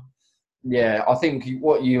to come. Yeah, I think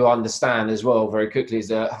what you understand as well very quickly is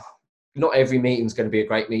that not every meeting's going to be a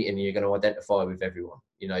great meeting and you're going to identify with everyone,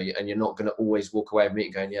 you know, and you're not going to always walk away from a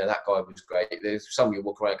meeting going, yeah, that guy was great. There's some you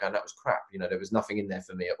walk away going, that was crap. You know, there was nothing in there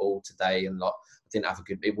for me at all today. And like,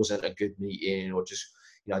 it wasn't a good meeting, or just,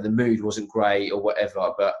 you know, the mood wasn't great or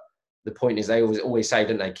whatever. But the point is, they always say,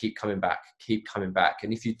 don't they, keep coming back, keep coming back.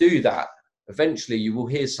 And if you do that, eventually you will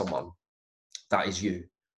hear someone that is you,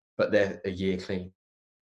 but they're a year clean.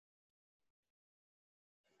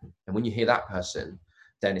 And when you hear that person,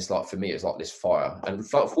 then it's like, for me, it's like this fire. And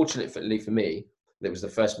fortunately for me, it was the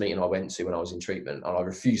first meeting I went to when I was in treatment, and I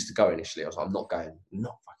refused to go initially. I was like, I'm not going, I'm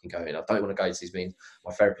not fucking going. I don't want to go to these meetings.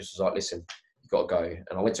 My therapist was like, listen, you've got to go.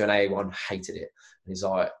 And I went to an AA one, hated it. And he's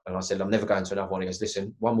like, and I said, I'm never going to another one. He goes,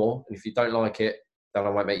 listen, one more. And if you don't like it, then I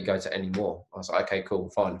won't make you go to any more. I was like, okay,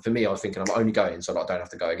 cool, fine. For me, I was thinking I'm only going so that I don't have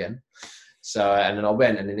to go again. So, and then I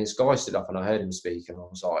went, and then this guy stood up and I heard him speak, and I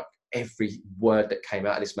was like, every word that came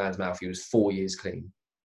out of this man's mouth, he was 4 years clean.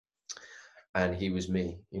 And he was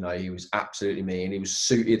me, you know, he was absolutely me. And he was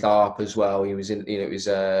suited up as well. He was in, you know, it was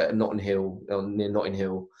Notting Hill, near Notting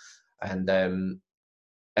Hill. And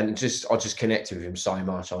I just connected with him so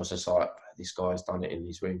much. I was just like, this guy's done it in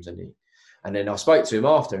these rooms. And then I spoke to him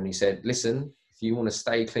after, and he said, listen, if you want to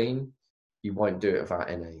stay clean, you won't do it without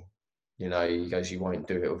NA. You know, he goes, you won't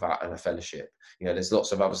do it without a fellowship. You know, there's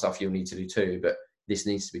lots of other stuff you'll need to do too, but this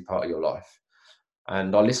needs to be part of your life.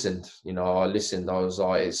 And I listened, you know, I was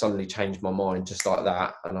like, it suddenly changed my mind just like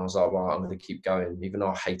that. And I was like, well, I'm going to keep going, even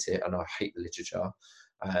though I hate it and I hate the literature.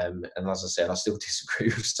 And as I said, I still disagree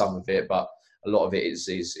with some of it, but a lot of it is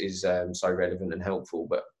so relevant and helpful.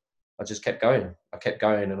 But I just kept going. I kept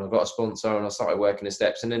going, and I got a sponsor, and I started working the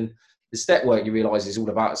steps. And then the step work, you realise, is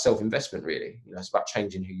all about self-investment, really. You know, it's about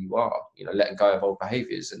changing who you are, you know, letting go of old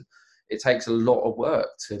behaviours. And it takes a lot of work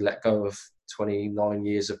to let go of 29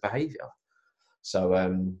 years of behaviour. So,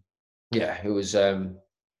 yeah, it was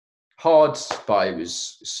hard, but it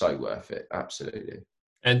was so worth it. Absolutely.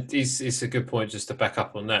 And it's a good point just to back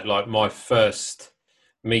up on that. Like, my first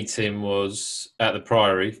meeting was at the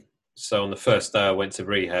Priory. So on the first day I went to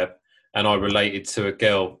rehab, and I related to a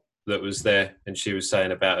girl that was there, and she was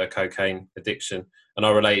saying about her cocaine addiction, and I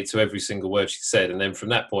related to every single word she said. And then from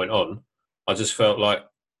that point on, I just felt like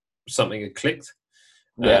something had clicked.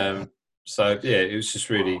 Yeah. So yeah, it was just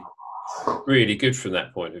really really good from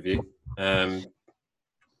that point of view. Yeah,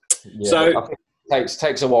 so I think it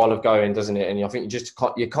takes a while of going, doesn't it? And I think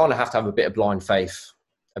you kind of have to have a bit of blind faith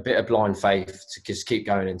to just keep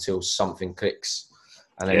going until something clicks.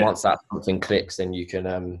 And then once that something clicks, then you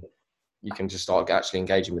can just start actually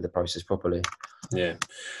engaging with the process properly. Yeah.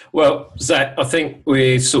 Well, Zach, I think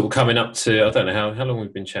we're sort of coming up to, I don't know how long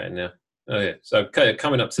we've been chatting now. Oh yeah, so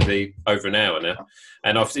coming up to over an hour now,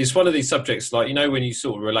 and it's one of these subjects like, when you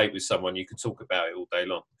sort of relate with someone, you could talk about it all day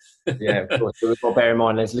long. Yeah, of course. We've got to bear in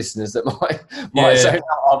mind there's listeners that might zone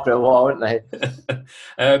out after a while, wouldn't they?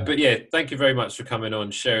 But yeah, thank you very much for coming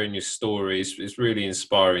on, sharing your stories. It's really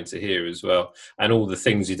inspiring to hear as well, and all the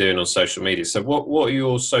things you're doing on social media. So what are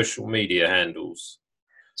your social media handles?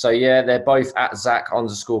 So yeah, they're both at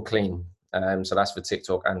Zach_clean. So that's for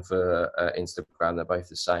TikTok and for Instagram. They're both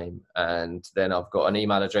the same. And then I've got an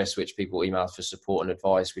email address which people email for support and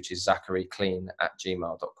advice, which is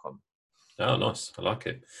zacharyclean@gmail.com. Oh, nice. I like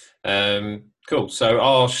it. Cool. So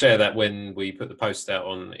I'll share that when we put the post out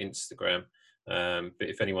on Instagram. But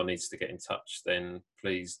if anyone needs to get in touch, then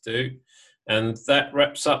please do. And that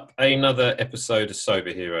wraps up another episode of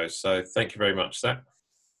Sober Heroes. So thank you very much, Zach.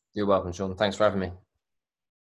 You're welcome, Sean. Thanks for having me.